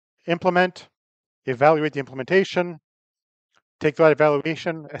 implement, evaluate the implementation, take that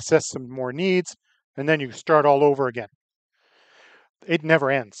evaluation, assess some more needs, and then you start all over again. It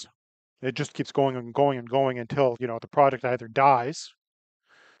never ends. It just keeps going and going and going until, the product either dies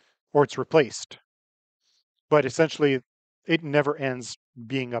or it's replaced. But essentially, it never ends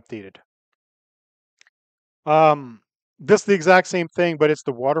being updated. This is the exact same thing, but it's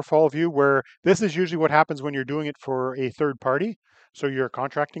the waterfall view where this is usually what happens when you're doing it for a third party. So you're a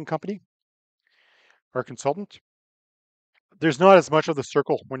contracting company or a consultant. There's not as much of the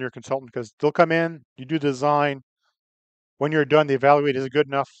circle when you're a consultant because they'll come in, you do the design. When you're done, they evaluate, is it good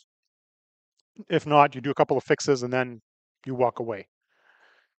enough? If not, you do a couple of fixes and then you walk away.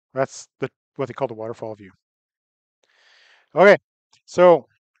 That's what they call the waterfall view. Okay, so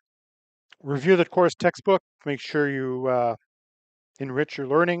review the course textbook. Make sure you enrich your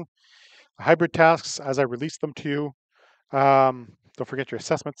learning. Hybrid tasks as I release them to you. Don't forget your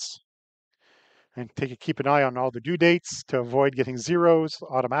assessments. And keep an eye on all the due dates to avoid getting zeros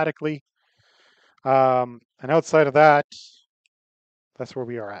automatically. And outside of that, that's where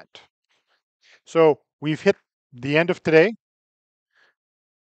we are at. So we've hit the end of today.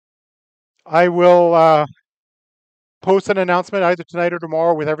 I will post an announcement either tonight or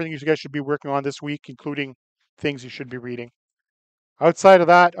tomorrow with everything you guys should be working on this week, including things you should be reading. Outside of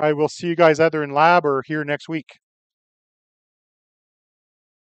that, I will see you guys either in lab or here next week.